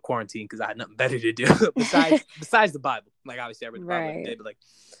until quarantine because I had nothing better to do besides the Bible. Like obviously I read the Bible every day, but like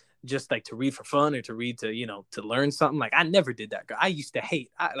just like to read for fun or to read to to learn something. Like I never did that. I used to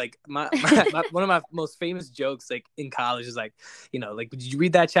hate. My one of my most famous jokes like in college is like, like did you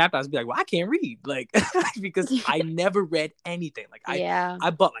read that chapter? I was be like, well, I can't read, like because I never read anything. Like I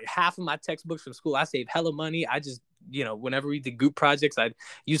bought like half of my textbooks from school. I saved hella money. I just whenever we did group projects, I'd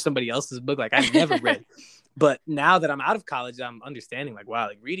use somebody else's book. Like I never read. But now that I'm out of college, I'm understanding like, wow,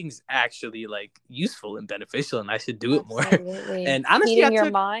 like reading's actually like useful and beneficial, and I should do it more. And honestly,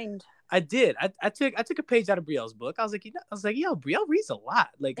 your mind. I did. I took a page out of Brielle's book. I was like, yo, Brielle reads a lot.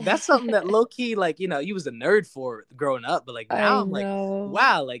 Like that's something that low key, like, you was a nerd for growing up, but like now I'm like,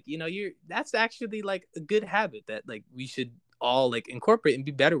 wow, like, that's actually like a good habit that like we should all like incorporate and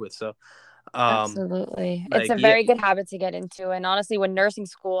be better with. So absolutely. Like, it's a very good habit to get into. And honestly, when nursing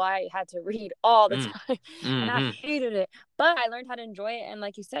school, I had to read all the time and I hated it, but I learned how to enjoy it. And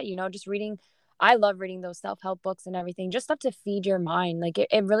like you said, just reading, I love reading those self-help books and everything, just stuff to feed your mind. Like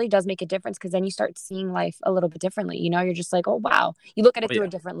it really does make a difference because then you start seeing life a little bit differently. You're just like, oh, wow. You look at it through a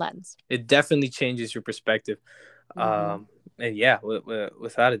different lens. It definitely changes your perspective. And yeah,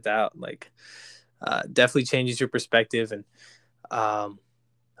 without a doubt, like definitely changes your perspective and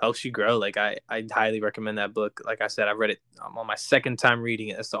helps you grow. Like I highly recommend that book. Like I said, I've read it. I'm on my second time reading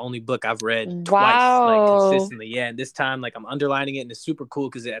it. It's the only book I've read twice, like consistently. Yeah, and this time, like I'm underlining it, and it's super cool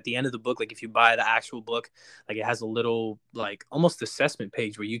because at the end of the book, like if you buy the actual book, like it has a little like almost assessment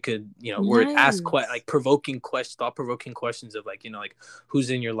page where you could, where it asks thought provoking questions of like, like who's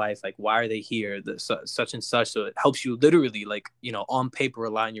in your life, like why are they here, such and such. So it helps you literally like, on paper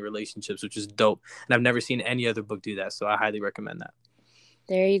align your relationships, which is dope. And I've never seen any other book do that, so I highly recommend that.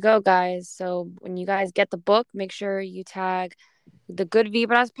 There you go, guys. So when you guys get the book, make sure you tag the Good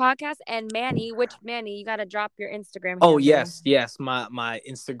Vibras podcast and Manny. Which Manny, you got to drop your Instagram. Oh, handle. Yes. My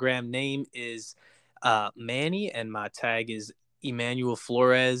Instagram name is Manny, and my tag is Emmanuel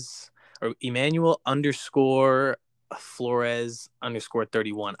Flores or Emmanuel _Flores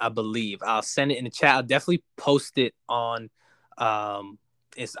 _31. I believe I'll send it in the chat. I'll definitely post it on.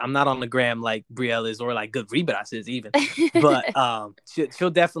 I'm not on the gram like Brielle is or like Good Vibras is even, but she'll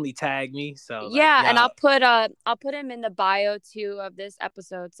definitely tag me. So yeah, and I'll put him in the bio too of this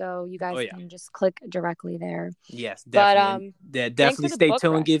episode, so you guys can just click directly there. Yes, definitely. But definitely stay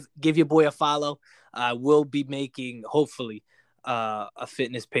tuned. Give your boy a follow. I will be making hopefully a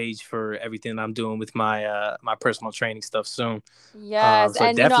fitness page for everything I'm doing with my my personal training stuff soon. Yes, so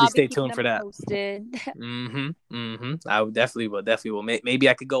and definitely stay tuned for that. I definitely will. Maybe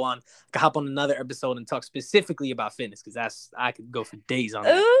I could hop on another episode and talk specifically about fitness because I could go for days on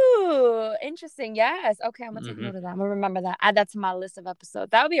that. Ooh, interesting. Yes. Okay, I'm gonna take note of that. I'm gonna remember that. Add that to my list of episodes.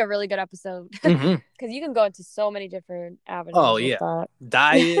 That would be a really good episode because you can go into so many different avenues. Oh yeah,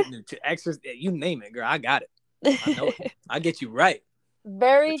 diet, exercise, you name it, girl. I got it. I know it. I get you right.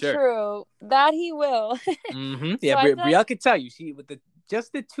 Very true. That he will. Yeah, so Brielle could tell you. She with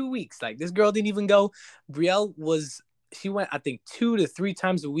just the 2 weeks. Like this girl didn't even go. Brielle she went I think 2 to 3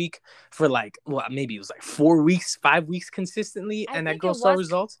 times a week for like maybe it was like 4 weeks, 5 weeks consistently, and that girl saw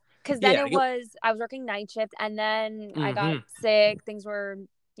results. Because then I was working night shift, and then I got sick. Things were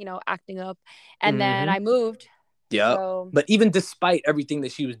acting up, and then I moved. Yeah. But even despite everything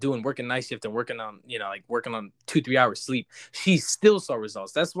that she was doing, working night shift and working on 2-3 hours sleep, she still saw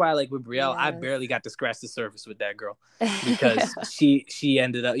results. That's why like with Brielle, I barely got to scratch the surface with that girl because she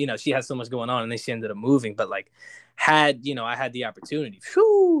ended up, she had so much going on and then she ended up moving. But like I had the opportunity,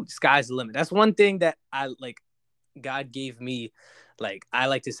 sky's the limit. That's one thing that God gave me, like I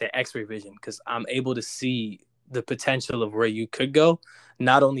like to say X-ray vision, because I'm able to see the potential of where you could go,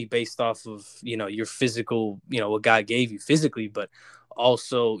 not only based off of, your physical, what God gave you physically, but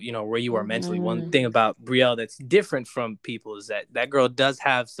also, where you are mentally. One Mm-hmm. thing about Brielle that's different from people is that girl does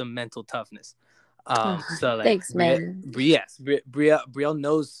have some mental toughness. Oh, So like thanks, man. Brielle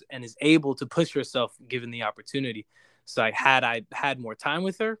knows and is able to push herself given the opportunity. So like, had I had more time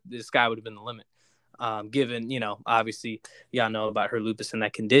with her, the sky would have been the limit. Given, obviously, y'all know about her lupus and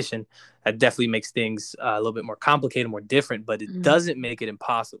that condition, that definitely makes things a little bit more complicated, more different, but it Mm, doesn't make it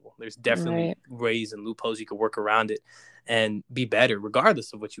impossible. There's definitely right. ways and loopholes you can work around it and be better,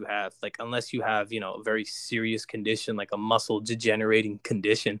 regardless of what you have. Like, unless you have, a very serious condition, like a muscle degenerating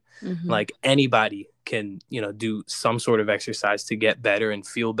condition, Mm-hmm. like anybody can, do some sort of exercise to get better and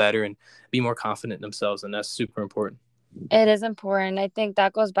feel better and be more confident in themselves. And that's super important. It is important. I think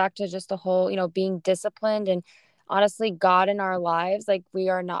that goes back to just the whole, being disciplined and honestly, God in our lives. Like, we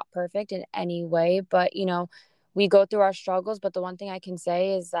are not perfect in any way, but, we go through our struggles. But the one thing I can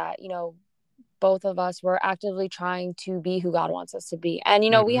say is that, both of us were actively trying to be who God wants us to be. And, we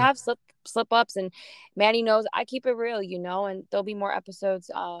Mm-hmm. have slip ups, and Manny knows I keep it real, and there'll be more episodes,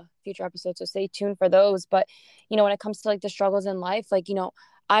 future episodes. So stay tuned for those. But, when it comes to like the struggles in life, like,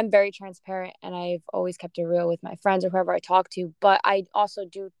 I'm very transparent and I've always kept it real with my friends or whoever I talk to. But I also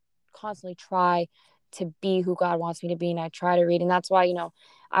do constantly try to be who God wants me to be. And I try to read. And that's why,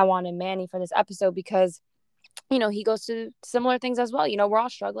 I wanted Manny for this episode because, he goes through similar things as well. We're all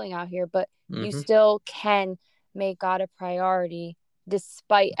struggling out here, but you Mm-hmm. still can make God a priority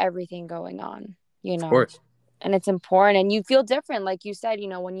despite everything going on, Of course. and it's important. And you feel different. Like you said,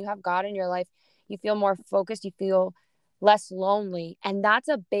 when you have God in your life, you feel more focused, you feel less lonely. And that's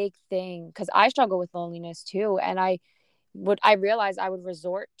a big thing because I struggle with loneliness too. And I realized I would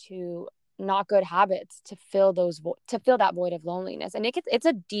resort to not good habits to fill to fill that void of loneliness. And it's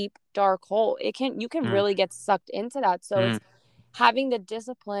a deep, dark hole. You can really get sucked into that. So Mm-hmm. it's having the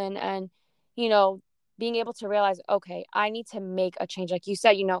discipline and, you know, being able to realize, okay, I need to make a change. Like you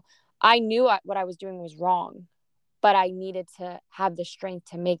said, I knew what I was doing was wrong, but I needed to have the strength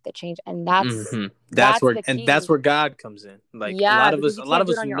to make the change. And Mm-hmm. that's the That's key. where God comes in. Like a Yeah, lot of because us, you a lot can't of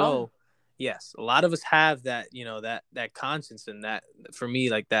do it us on your own. know, yes, a lot of us have that, that conscience, and that for me,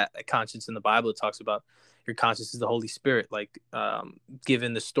 like that conscience in the Bible, it talks about your conscience is the Holy Spirit. Like,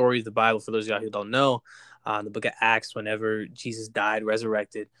 given the story of the Bible, for those of y'all who don't know, the book of Acts, whenever Jesus died,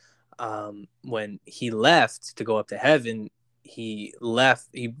 resurrected, when he left to go up to heaven, he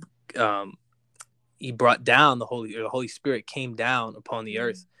left, um, he brought down the Holy Spirit came down upon the Mm.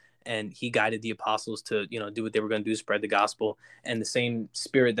 earth, and he guided the apostles to, do what they were going to do, spread the gospel. And the same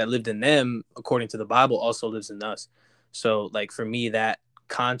spirit that lived in them, according to the Bible, also lives in us. So like for me, that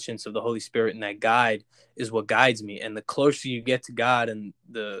conscience of the Holy Spirit and that guide is what guides me. And the closer you get to God, and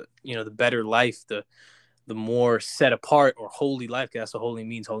the better life, the more set apart, or holy life, that's what holy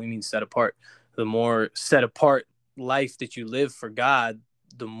means set apart. The more set apart life that you live for God,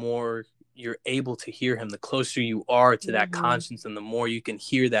 the more you're able to hear him. The closer you are to that Mm-hmm. conscience, and the more you can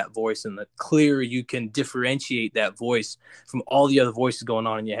hear that voice, and the clearer you can differentiate that voice from all the other voices going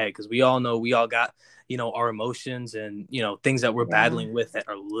on in your head. Because we all know, we all got, our emotions and, things that we're Yeah. battling with that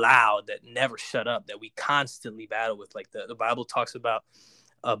are loud, that never shut up, that we constantly battle with. Like the Bible talks about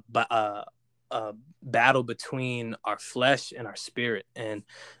a battle between our flesh and our spirit. And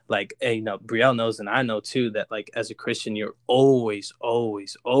like, Brielle knows, and I know too, that like as a Christian, you're always,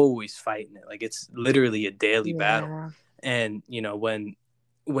 always, always fighting it. Like it's literally a daily battle. Yeah. And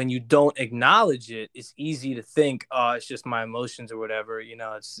when you don't acknowledge it, it's easy to think, oh, it's just my emotions or whatever.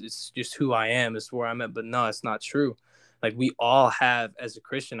 It's just who I am. It's where I'm at. But no, it's not true. Like we all have, as a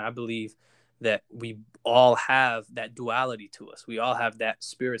Christian, I believe that we all have that duality to us. We all have that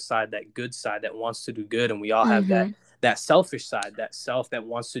spirit side, that good side that wants to do good, and we all have Mm-hmm. that selfish side, that self that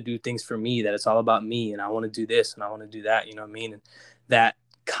wants to do things for me, that it's all about me, and I want to do this and I want to do that. You know what I mean? And that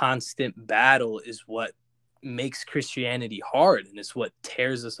constant battle is what makes Christianity hard, and it's what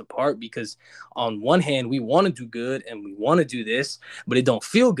tears us apart, because on one hand we want to do good and we want to do this, but it don't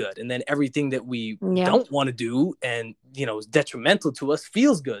feel good, and then everything that we Yeah. don't want to do and is detrimental to us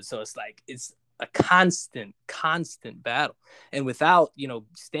feels good. So it's like it's a constant battle. And without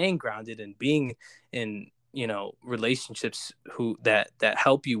staying grounded and being in relationships that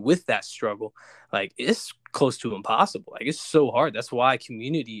help you with that struggle, like it's close to impossible. Like it's so hard. That's why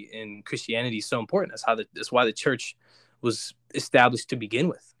community in Christianity is so important. That's why the church was established to begin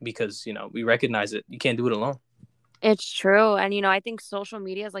with, because we recognize that you can't do it alone. It's true. And, I think social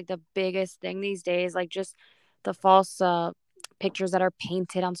media is like the biggest thing these days. Like just the false pictures that are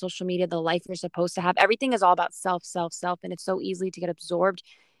painted on social media, the life you're supposed to have. Everything is all about self, self, self. And it's so easy to get absorbed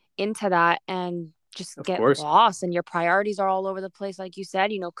into that. And just Of get course. lost and your priorities are all over the place. Like you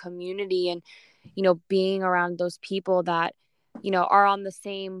said, community and, being around those people that, are on the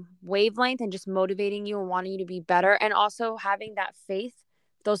same wavelength and just motivating you and wanting you to be better. And also having that faith,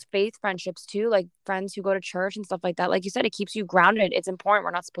 those faith friendships too, like friends who go to church and stuff like that. Like you said, it keeps you grounded. It's important.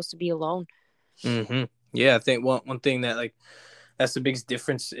 We're not supposed to be alone. Mm-hmm. Yeah, I think one thing that like that's the biggest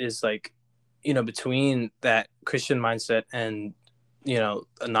difference is like, between that Christian mindset and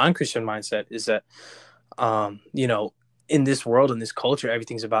a non-Christian mindset is that in this world, in this culture,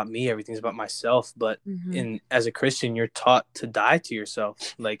 everything's about me, everything's about myself. But as a Christian, you're taught to die to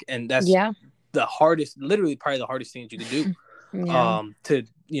yourself, like, and that's the hardest, literally probably the hardest thing that you can do.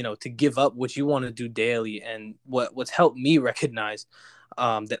 To give up what you want to do daily. And what's helped me recognize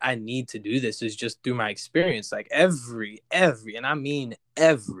that I need to do this is just through my experience. Like every, and I mean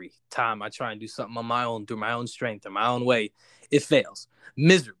every time I try and do something on my own, through my own strength or my own way, it fails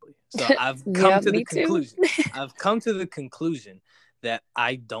miserably. So I've come to the conclusion. I've come to the conclusion that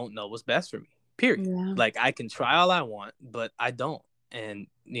I don't know what's best for me. Period. Yeah. Like I can try all I want, but I don't. And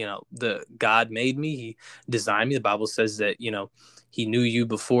the God made me. He designed me. The Bible says that He knew you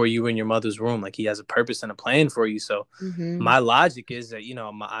before you were in your mother's womb. Like He has a purpose and a plan for you. So my logic is that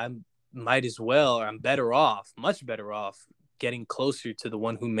I might as well, or I'm better off, much better off, getting closer to the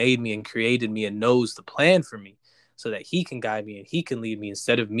one who made me and created me and knows the plan for me, so that He can guide me and He can lead me,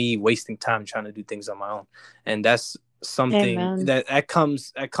 instead of me wasting time trying to do things on my own. And that's something that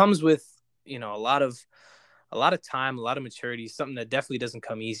comes with a lot of time, a lot of maturity, something that definitely doesn't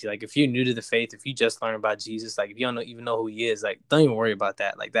come easy. Like if you're new to the faith, if you just learn about Jesus, like if you don't even know who He is, like don't even worry about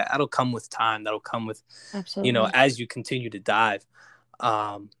that. Like that'll come with time. That'll come with, as you continue to dive.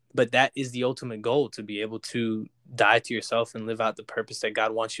 But that is the ultimate goal, to be able to die to yourself and live out the purpose that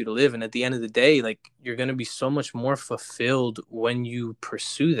God wants you to live. And at the end of the day, like you're going to be so much more fulfilled when you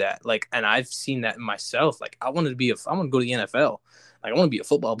pursue that. Like, and I've seen that in myself. Like I want to go to the NFL. Like I want to be a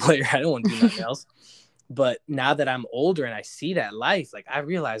football player. I don't want to do nothing else. But now that I'm older and I see that life, like I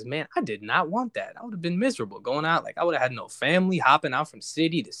realize, man, I did not want that. I would have been miserable going out. Like I would have had no family, hopping out from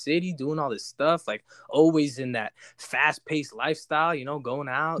city to city, doing all this stuff, like always in that fast paced lifestyle, going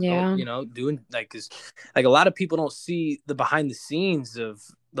out, doing like, 'cause like a lot of people don't see the behind the scenes of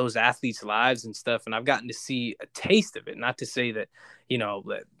those athletes' lives and stuff. And I've gotten to see a taste of it. Not to say that,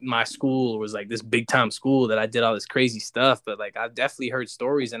 that my school was like this big time school that I did all this crazy stuff, but like I've definitely heard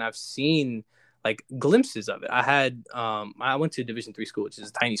stories and I've seen like glimpses of it. I went to a Division III school, which is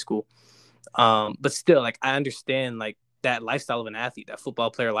a tiny school. But still, like I understand like that lifestyle of an athlete, that football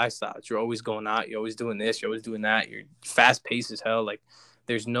player lifestyle. You're always going out, you're always doing this, you're always doing that. You're fast paced as hell. Like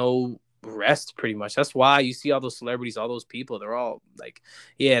there's no rest pretty much. That's why you see all those celebrities, all those people, they're all like,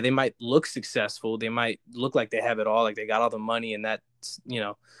 yeah, they might look successful. They might look like they have it all. Like they got all the money and that's,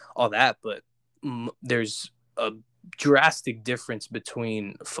 all that. But there's a drastic difference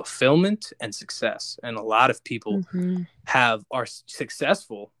between fulfillment and success, and a lot of people are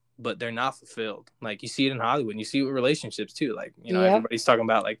successful but they're not fulfilled. Like you see it in Hollywood and you see it with relationships too. Like everybody's talking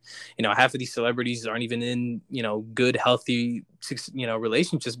about like half of these celebrities aren't even in good healthy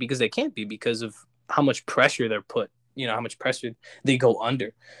relationships because they can't be, because of how much pressure they're put, how much pressure they go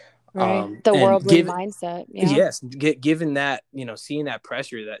under. Right. The worldly mindset. Yes, given that seeing that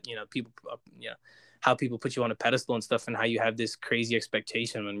pressure that people how people put you on a pedestal and stuff, and how you have this crazy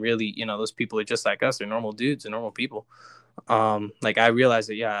expectation when really, those people are just like us. They're normal dudes and normal people. Like I realized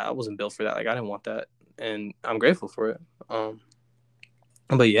that, I wasn't built for that. Like I didn't want that, and I'm grateful for it.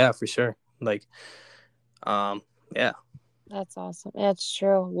 But yeah, for sure. Like, yeah. That's awesome. It's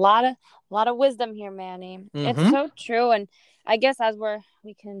true. A lot of wisdom here, Manny. It's so true. And I guess as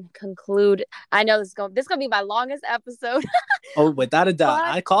we can conclude, I know this is gonna be my longest episode. Oh, without a doubt.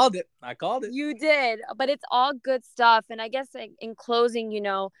 I called it. You did, but it's all good stuff. And I guess in closing,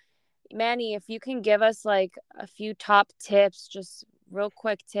 Manny, if you can give us like a few top tips, just real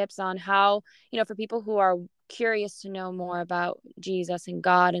quick tips on how, for people who are curious to know more about Jesus and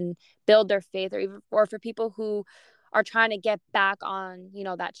God and build their faith, or for people who are trying to get back on,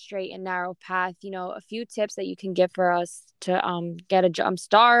 that straight and narrow path, a few tips that you can give for us to get a jump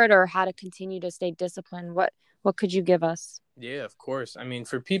start, or how to continue to stay disciplined. What could you give us? Yeah, of course. I mean,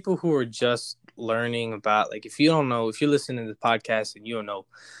 for people who are just learning about, like, if you're listening to the podcast and you don't know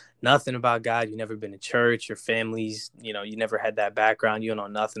nothing about God, you've never been to church, your family's, you never had that background, you don't know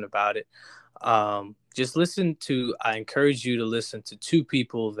nothing about it. I encourage you to listen to two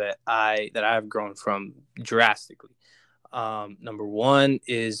people that I've grown from drastically. Number one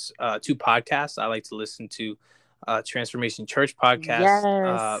is two podcasts I like to listen to. Transformation Church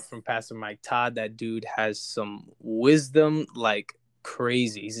podcast from Pastor Mike Todd. That dude has some wisdom, like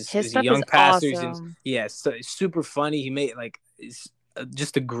crazy. His He's a stuff is young pastor. awesome. Yeah, so super funny. He made like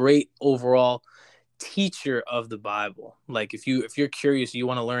just a great overall teacher of the Bible. Like if you're curious, you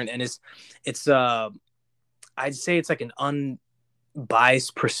want to learn, and it's I'd say it's like an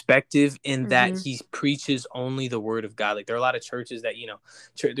unbiased perspective in that Hmm. he preaches only the word of God. Like there are a lot of churches that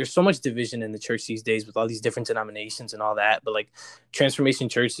there's so much division in the church these days with all these different denominations and all that. But like Transformation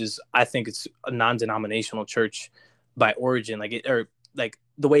Church is, I think it's a non-denominational church by origin, like it or like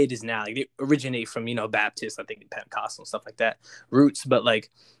the way it is now. Like they originate from Baptist, I think, Pentecostal and stuff like that roots. But like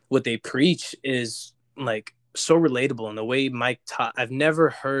what they preach is like so relatable, and the way Mike Todd, I've never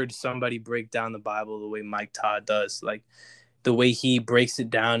heard somebody break down the Bible the way Mike Todd does. Like the way he breaks it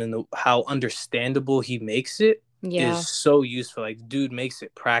down and how understandable he makes it Yeah. is so useful. Like dude makes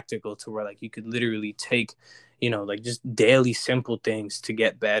it practical to where like you could literally take like just daily simple things to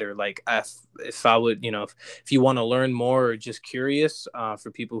get better. Like if I would if you want to learn more or just curious, for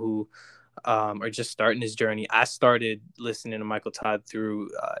people who are just starting his journey, I started listening to Michael Todd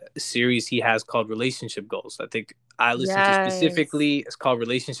through a series he has called Relationship Goals. I think I listened to Yes. specifically. It's called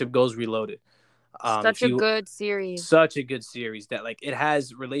Relationship Goals Reloaded. Such If a you good series. Such a good series that like it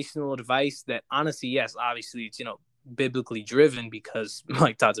has relational advice that honestly, yes, obviously it's biblically driven because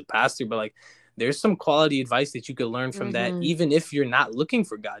Mike Todd's a pastor, but like there's some quality advice that you could learn from that, Hmm. even if you're not looking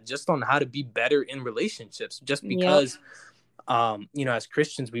for God, just on how to be better in relationships. Just Yep. because as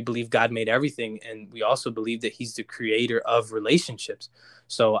Christians, we believe God made everything, and we also believe that He's the creator of relationships.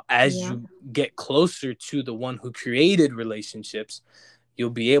 So as Yeah. you get closer to the one who created relationships, you'll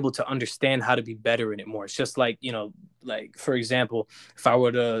be able to understand how to be better in it more. It's just like, like for example, if I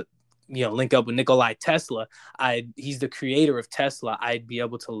were to, link up with Nikolai Tesla, he's the creator of Tesla. I'd be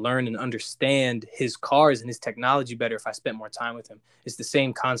able to learn and understand his cars and his technology better if I spent more time with him. It's the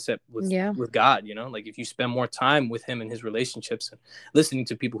same concept Yeah. with God, like if you spend more time with him and his relationships and listening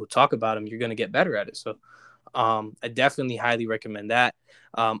to people who talk about him, you're going to get better at it. So I definitely highly recommend that.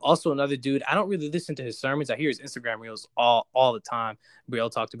 Also, another dude, I don't really listen to his sermons. I hear his Instagram reels all the time. Brielle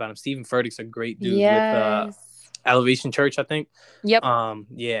talked about him. Stephen Furtick's a great dude with Yes. Elevation Church, I think. Yep.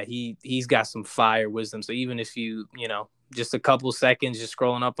 Yeah, he's got some fire wisdom. So even if just a couple seconds just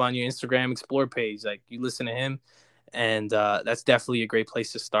scrolling up on your Instagram Explore page, like you listen to him, and that's definitely a great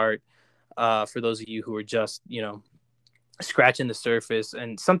place to start. For those of you who are just scratching the surface.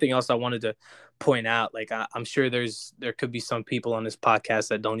 And something else I wanted to point out, like I'm sure there could be some people on this podcast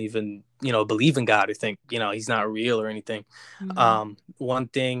that don't even believe in God or think he's not real or anything. Hmm. One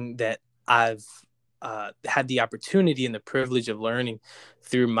thing that I've had the opportunity and the privilege of learning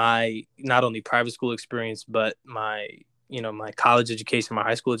through my not only private school experience but my my college education, my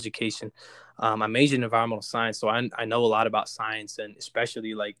high school education. I majored in environmental science, so I know a lot about science, and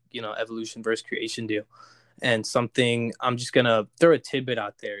especially like evolution versus creation deal. And something, I'm just gonna throw a tidbit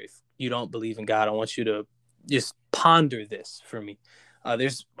out there. If you don't believe in God, I want you to just ponder this for me.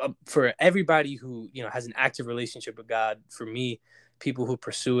 There's for everybody who has an active relationship with God. For me, people who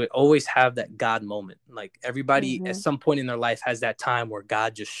pursue it always have that God moment. Like everybody at Hmm. some point in their life has that time where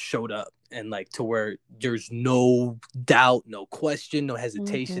God just showed up, and like to where there's no doubt, no question, no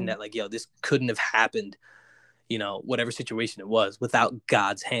hesitation Hmm. that like this couldn't have happened. Whatever situation it was, without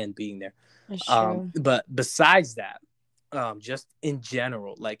God's hand being there. It's true. But besides that, just in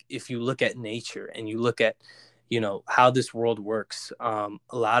general, like if you look at nature and you look at, how this world works, a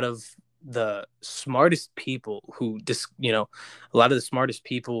lot of the smartest people a lot of the smartest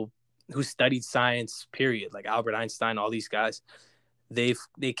people who studied science, period, like Albert Einstein, all these guys,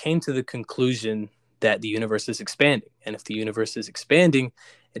 they came to the conclusion that the universe is expanding. And if the universe is expanding,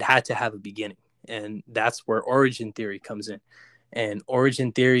 it had to have a beginning. And that's where origin theory comes in. And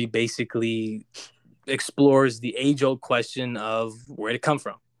origin theory basically explores the age old question of where did it come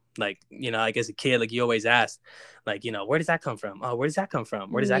from? Like, like as a kid, like you always ask, like, where does that come from? Oh, where does that come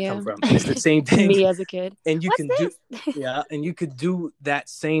from? Where does that come Yeah. from? And it's the same thing. Me as a kid. And you What's can do, this? yeah, and you could do that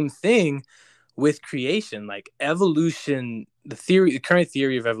same thing with creation. Like evolution, the current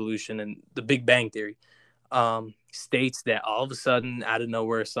theory of evolution and the Big Bang theory, states that all of a sudden, out of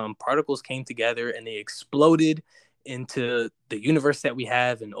nowhere, some particles came together and they exploded into the universe that we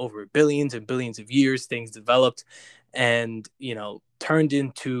have. And over billions and billions of years, things developed and, turned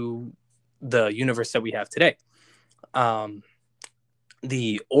into the universe that we have today. Um,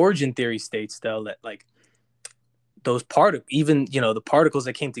 the origin theory states, though, that like those particles, even, the particles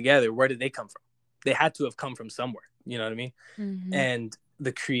that came together, where did they come from? They had to have come from somewhere. You know what I mean? Hmm. And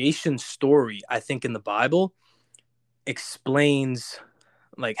the creation story, I think, in the Bible explains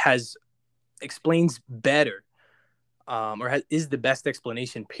like has explains better, is the best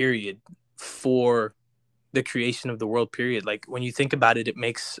explanation period for the creation of the world, period. Like when you think about it, it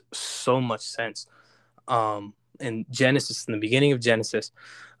makes so much sense. In Genesis, in the beginning of Genesis,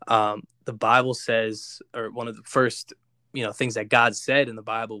 the Bible says, or one of the first, things that God said in the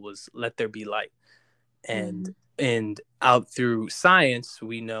Bible was, "Let there be light." And out through science,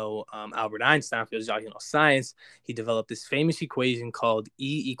 we know Albert Einstein, for those of y'all who know science, he developed this famous equation called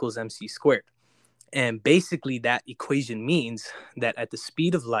E equals mc squared. And basically that equation means that at the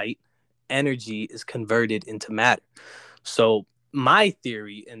speed of light, energy is converted into matter. So my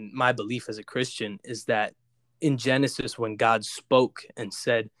theory and my belief as a Christian is that in Genesis, when God spoke and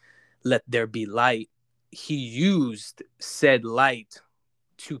said, "Let there be light," he used said light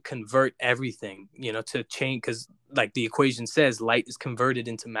to convert everything, to change, because like the equation says, light is converted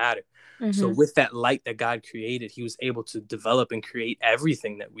into matter. So with that light that God created, he was able to develop and create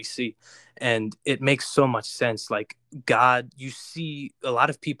everything that we see. And it makes so much sense. Like God, you see a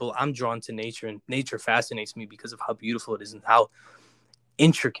lot of people, I'm drawn to nature, and nature fascinates me because of how beautiful it is and how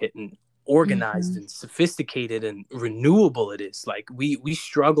intricate and organized and sophisticated and renewable it is. Like we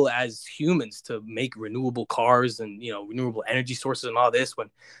struggle as humans to make renewable cars and renewable energy sources and all this, when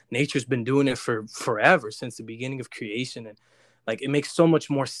nature's been doing it for forever, since the beginning of creation. And like it makes so much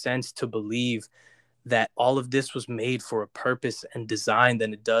more sense to believe that all of this was made for a purpose and design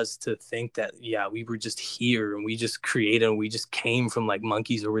than it does to think that, yeah, we were just here and we just created and we just came from like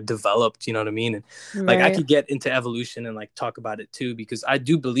monkeys or were developed, you know what I mean? And like I could get into evolution and like talk about it too, because I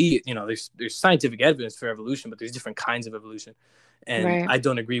do believe, there's scientific evidence for evolution, but there's different kinds of evolution. And I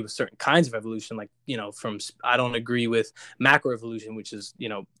don't agree with certain kinds of evolution, like, I don't agree with macroevolution, which is,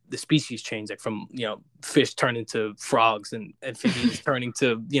 the species change, like from, fish turn into frogs and amphibians turning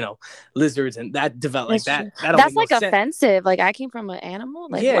to, lizards, and that develop like that. That's like offensive. Like I came from an animal.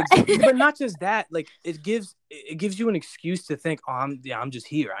 Like, yeah, but not just that. Like it gives you an excuse to think, oh, I'm just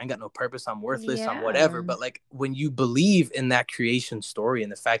here. I ain't got no purpose. I'm worthless. I'm whatever. But like when you believe in that creation story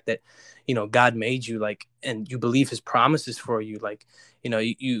and the fact that, God made you, like, and you believe his promises for you, like,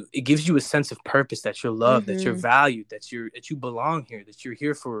 it gives you a sense of purpose, that you're loved, that you're valued, that you belong here, that you're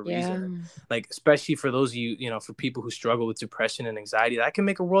here for a reason. And, like, especially for those of you, for people who struggle with depression and anxiety, that can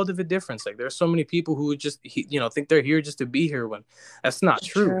make a world of a difference. Like there's so many people who just, think they're here just to be here, when that's not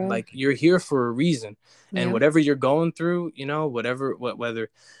true. Like you're here for a reason. And whatever you're going through,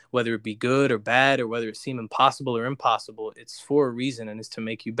 whether it be good or bad, or whether it seem impossible or impossible, it's for a reason, and it's to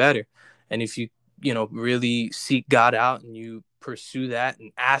make you better. And if you, really seek God out and you pursue that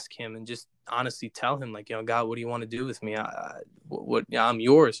and ask him and just honestly tell him, like, God, what do you want to do with me? I'm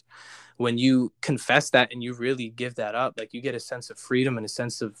yours. When you confess that and you really give that up, like you get a sense of freedom and a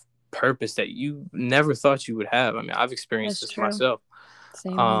sense of purpose that you never thought you would have. I mean, I've experienced this myself.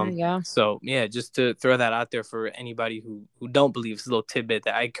 Same here, So yeah, just to throw that out there for anybody who don't believe, it's a little tidbit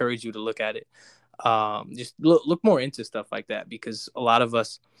that I encourage you to look at it. Just look more into stuff like that, because a lot of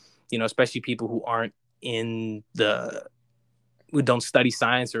us, especially people who aren't who don't study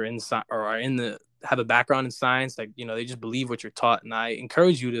science or have a background in science, like, they just believe what you're taught. And I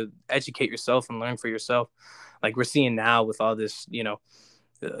encourage you to educate yourself and learn for yourself. Like we're seeing now with all this,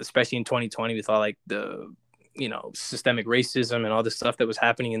 especially in 2020, with all like the systemic racism and all the stuff that was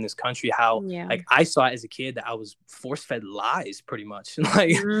happening in this country, how like I saw as a kid that I was force-fed lies pretty much,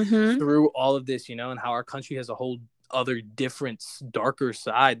 like through all of this, and how our country has a whole other different, darker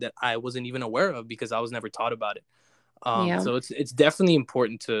side that I wasn't even aware of because I was never taught about it. So it's definitely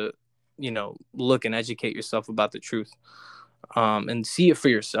important to, look and educate yourself about the truth, and see it for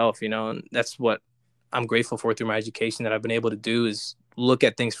yourself, and that's what I'm grateful for through my education, that I've been able to do, is look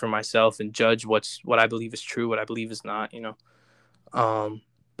at things for myself and judge what I believe is true, what I believe is not,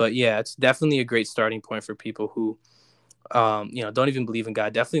 but yeah, it's definitely a great starting point for people who, don't even believe in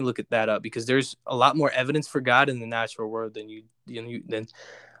God. Definitely look at that up, because there's a lot more evidence for God in the natural world than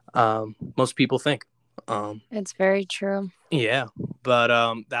most people think. It's very true. Yeah, but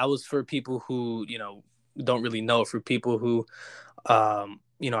that was for people who, don't really know. For people who,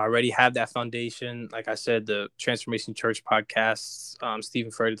 already have that foundation. Like I said, the Transformation Church podcasts,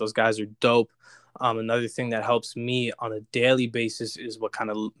 Stephen Furtick, those guys are dope. Another thing that helps me on a daily basis is what kind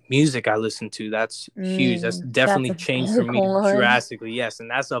of music I listen to. That's huge. That's definitely changed for me drastically. Yes, and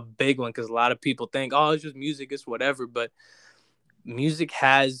that's a big one, because a lot of people think, oh, it's just music, it's whatever. But music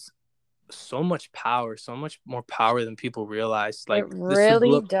has so much power, so much more power than people realize. Like it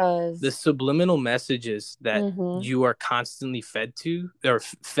really does. The subliminal messages that you are constantly fed to, or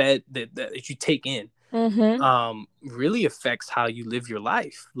fed that you take in, Mm-hmm. really affects how you live your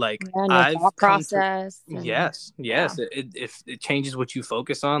life. Like And your I've thought come to, process and yes, yeah. yes, if it changes what you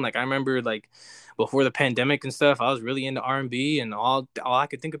focus on. Like I remember like before the pandemic and stuff, I was really into R&B, and all I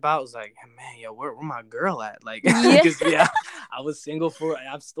could think about was like, man, yo, where my girl at? Like, Yeah. because yeah, I'm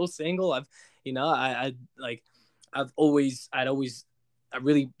still single. I like, I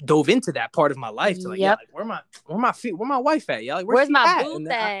really dove into that part of my life to like, yeah, Yep. like where my wife at? Yeah, like where's Where's she my at? boo And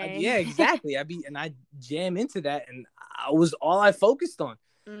thing? yeah, exactly. I jam into that, and I was all I focused on.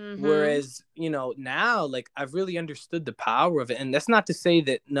 Mm-hmm. Whereas, now like I've really understood the power of it. And that's not to say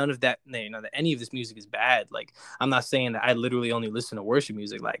that none of that, that any of this music is bad. Like I'm not saying that I literally only listen to worship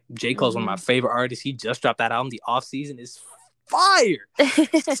music. Like J. Cole's one of my Mm-hmm. favorite artists. He just dropped that album. The Off Season is fire.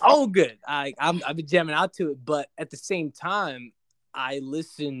 So good. I've been jamming out to it. But at the same time, I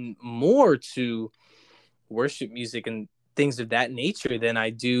listen more to worship music and things of that nature than I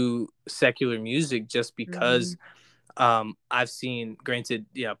do secular music, just Mm-hmm. because I've seen, granted,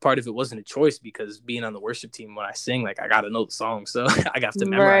 yeah, part of it wasn't a choice because being on the worship team, when I sing, like I got to know the song, so I got to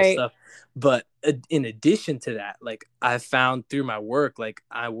memorize Right. stuff. But in addition to that, like I found through my work, like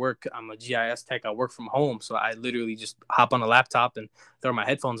I'm a GIS tech, I work from home, so I literally just hop on a laptop and throw my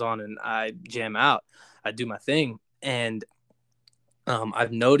headphones on and I jam out, I do my thing. And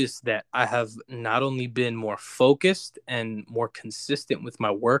I've noticed that I have not only been more focused and more consistent with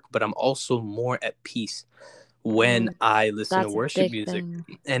my work, but I'm also more at peace when Mm, I listen to that's a worship big music. thing.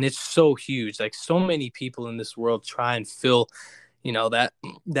 And it's so huge. Like so many people in this world try and fill, that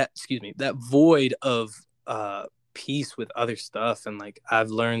void of peace with other stuff. And like I've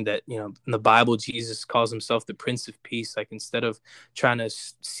learned that, in the Bible, Jesus calls himself the Prince of Peace. Like instead of trying to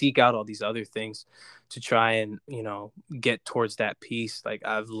seek out all these other things to try and, get towards that peace, like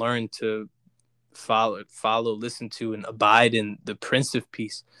I've learned to follow, listen to, and abide in the Prince of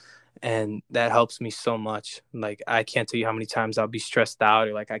Peace. And that helps me so much. Like I can't tell you how many times I'll be stressed out,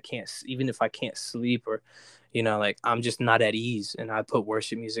 or like I can't, even if I can't sleep, or like I'm just not at ease, and I put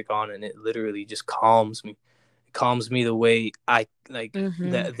worship music on and it literally just calms me the way I like.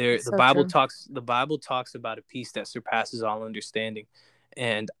 Mm-hmm. That there, So true. the Bible talks about a peace that surpasses all understanding.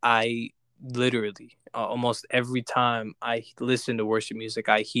 And I literally, almost every time I listen to worship music,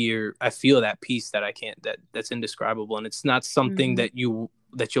 I feel that peace that I can't, that's indescribable. And it's not something Mm-hmm.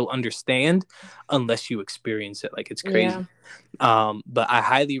 that you'll understand unless you experience it. Like it's Yeah. crazy. But I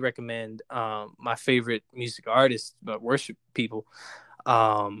highly recommend, my favorite music artists, but worship people.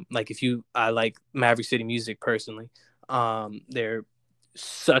 Like I like Maverick City Music personally. They're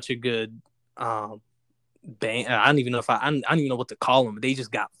such a good, band. I don't even know I don't even know what to call them. They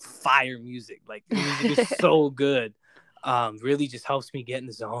just got fire music. Like their music is so good. Really just helps me get in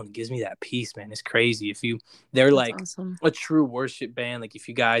the zone and gives me that peace, man. It's crazy. They're That's like awesome. a true worship band. Like if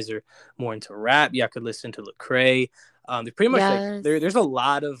you guys are more into rap, yeah, I could listen to Lecrae. They're pretty much like Yes. there's a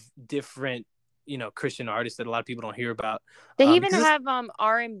lot of different, Christian artists that a lot of people don't hear about. They even Because it's, have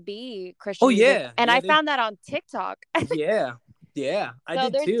R&B oh Christian music, yeah, and yeah, I found that on TikTok. yeah, yeah, I So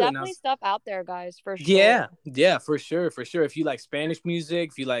did there's too. And I definitely was, stuff out there, guys, for yeah, sure. yeah, for sure, for sure. If you like Spanish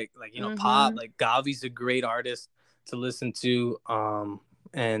music, if you like pop, Mm-hmm. like Gavi's a great artist to listen to.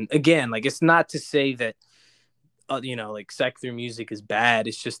 And again, like it's not to say that like secular music is bad.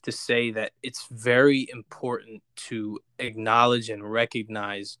 It's just to say that it's very important to acknowledge and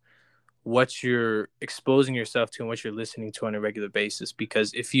recognize what you're exposing yourself to and what you're listening to on a regular basis.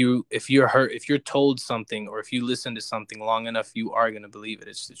 Because if you're told something, or if you listen to something long enough, you are going to believe it.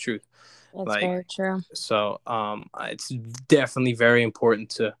 It's the truth. That's Like, very true. so it's definitely very important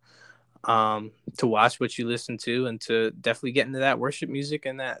to watch what you listen to, and to definitely get into that worship music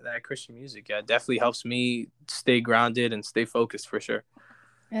and that Christian music. Yeah, it definitely helps me stay grounded and stay focused for sure.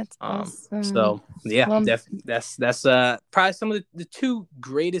 That's awesome. So yeah, Well, that's probably some of the two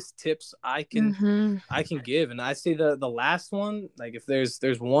greatest tips mm-hmm. I can give. And I say the last one, like if there's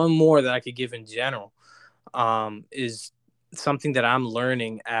one more that I could give in general, is something that I'm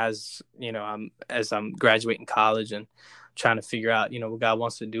learning as I'm graduating college and trying to figure out, what God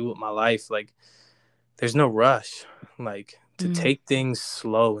wants to do with my life. Like there's no rush. Like to Mm. take things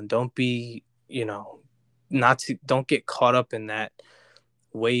slow, and don't be, don't get caught up in that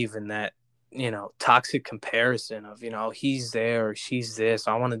wave and that, toxic comparison of, he's there or she's this.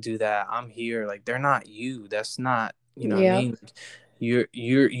 I want to do that. I'm here. Like they're not you. That's not, what I Yep. mean?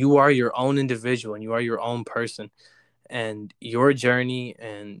 You are your own individual, and you are your own person, and your journey,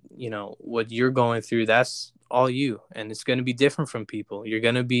 and what you're going through, that's all you. And it's going to be different from people. You're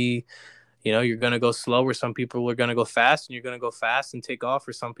going to be, you're going to go slow, where some people are going to go fast, and you're going to go fast and take off,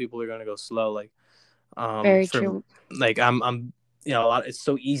 or some people are going to go slow. Very For true. like I'm a lot, it's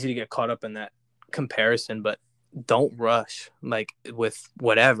so easy to get caught up in that comparison, but don't rush, like with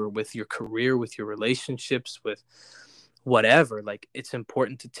whatever, with your career, with your relationships, with whatever. Like, it's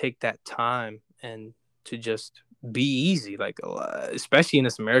important to take that time and to just be easy. Like, especially in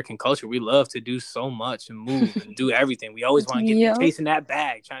this American culture, we love to do so much and move and do everything. We always want to get Yep. chasing that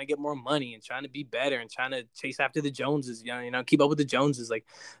bag, trying to get more money and trying to be better and trying to chase after the Joneses, keep up with the Joneses, like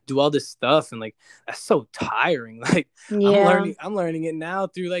do all this stuff. And like, that's so tiring. Like, Yeah. I'm learning it now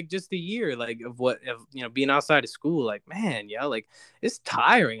through like just a year, like being outside of school. Like, man, like, it's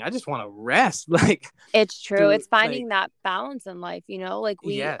tiring. I just want to rest. Like, It's true. through It's finding like, that balance in life, like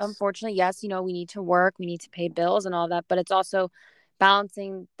we yes. unfortunately, yes, we need to work, we need to pay bills and all that, but it's also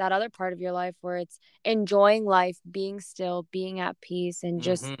balancing that other part of your life where it's enjoying life, being still, being at peace, and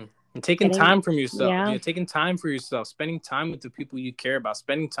just And taking getting, time from yourself, yeah, taking time for yourself, spending time with the people you care about,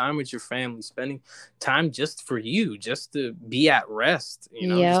 spending time with your family, spending time just for you, just to be at rest, just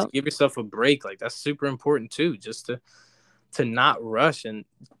yeah, to give yourself a break. Like, that's super important too, just to not rush and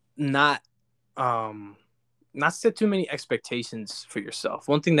not not set too many expectations for yourself.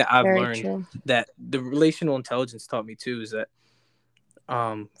 One thing that I've very learned true. that the relational intelligence taught me too is that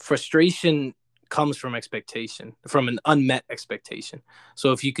frustration comes from expectation, from an unmet expectation.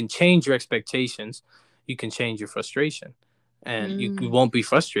 So if you can change your expectations, you can change your frustration, and you won't be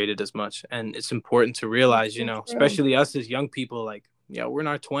frustrated as much. And it's important to realize, That's so true. especially us as young people, like, we're in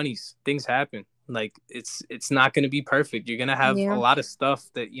our 20s, things happen. Like, it's not going to be perfect. You're going to have a Yeah, lot of stuff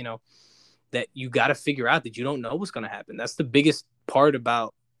that, that you got to figure out, that you don't know what's going to happen. That's the biggest part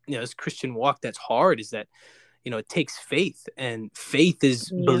about, this Christian walk that's hard, is that, it takes faith, and faith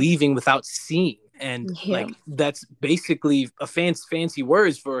is yeah, believing without seeing. And yeah. like, that's basically a fancy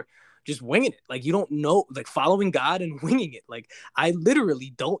words for just winging it. Like, you don't know, like, following God and winging it. Like, I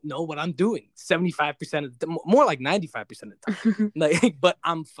literally don't know what I'm doing 75% of the, more like 95% of the time. Like, but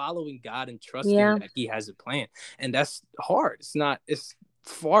I'm following God and trusting Yeah, that He has a plan. And that's hard. It's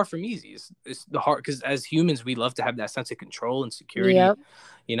far from easy. It's the hard, because as humans, we love to have that sense of control and security. yep.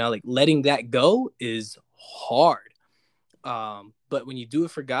 Like, letting that go is hard. But when you do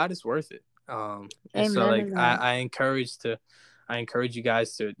it for God, it's worth it. And so, Amen like, to that. I encourage you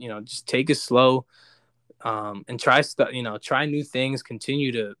guys to, just take it slow, and try new things,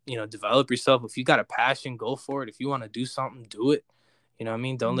 continue to, develop yourself. If you got a passion, go for it. If you want to do something, do it. You know what I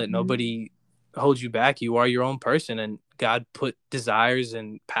mean? Don't let nobody hold you back. You are your own person, and God put desires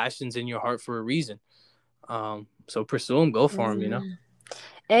and passions in your heart for a reason. So pursue them, go for them. Amen.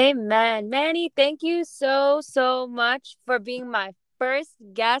 Amen. Manny, thank you so much for being my first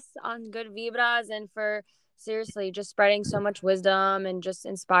guest on Good Vibras, and for seriously just spreading so much wisdom and just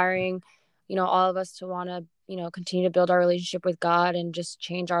inspiring, all of us to want to, continue to build our relationship with God and just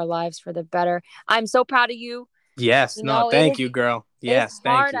change our lives for the better. I'm so proud of you. Yes. No, It thank is you, girl. it's Yes.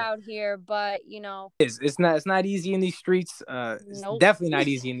 Thank hard you. out here, but It's not easy in these streets. It's nope. definitely not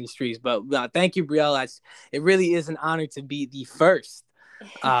easy in these streets. But thank you, Brielle. It really is an honor to be the first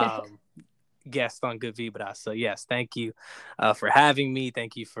um, guest on Good Vibra. So yes, thank you for having me.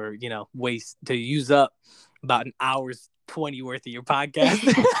 Thank you for use up about an hour's 20 worth of your podcast.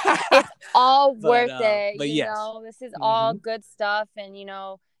 It's all worth it. But yes. This is all Mm-hmm. good stuff. And,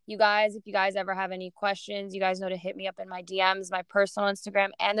 you guys, if you guys ever have any questions, you guys know to hit me up in my DMs, my personal Instagram,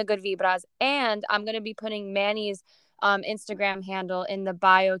 and the Good Vibras. And I'm going to be putting Manny's Instagram handle in the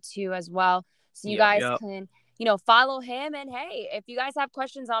bio too as well. So you guys Yep. can, follow him. And hey, if you guys have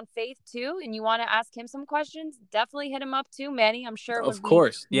questions on faith too, and you want to ask him some questions, definitely hit him up too, Manny. I'm sure Of would be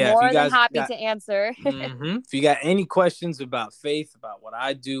course. Yeah. If you more than guys happy got to answer. If you got any questions about faith, about what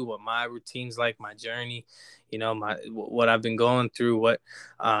I do, what my routine's like, my journey, what I've been going through,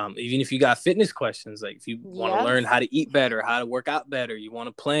 even if you got fitness questions, like if you want to Yes. learn how to eat better, how to work out better, you want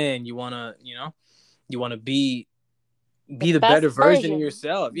to plan, you want to, you want to be the better version of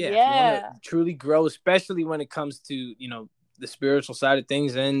yourself. Yeah. If you want to truly grow, especially when it comes to, the spiritual side of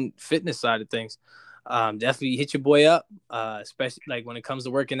things and fitness side of things, definitely hit your boy up, especially like when it comes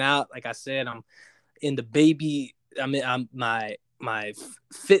to working out. Like I said, I'm in the baby. I'm my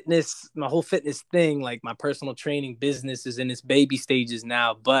fitness, my whole fitness thing, like my personal training business is in its baby stages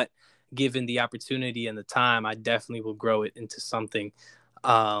now, but given the opportunity and the time, I definitely will grow it into something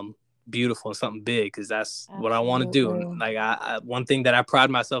beautiful and something big, because that's what I want to do. And like I one thing that I pride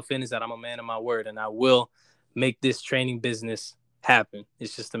myself in is that I'm a man of my word, and I will make this training business happen.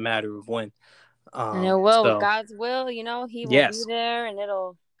 It's just a matter of when. And it will, with So God's will, he will be yes, there, and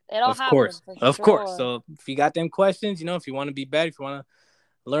it'll of happen course, for of course. sure. So if you got them questions, if you want to be better, if you want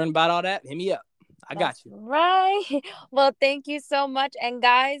to learn about all that, hit me up. I got you. Right. Well, thank you so much. And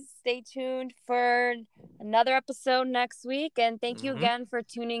guys, stay tuned for another episode next week. And thank you again for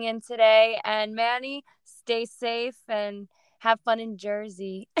tuning in today. And Manny, stay safe and have fun in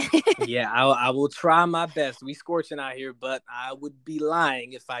Jersey. Yeah, I will try my best. We scorching out here, but I would be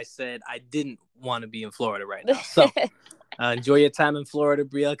lying if I said I didn't want to be in Florida right now. So enjoy your time in Florida,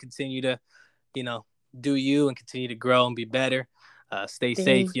 Brielle. Continue to, do you and continue to grow and be better. Stay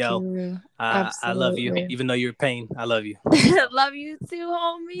safe, yo. I love you. Even though you're in pain, I love you. Love you too,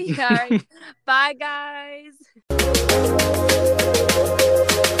 homie. All right. Bye, guys.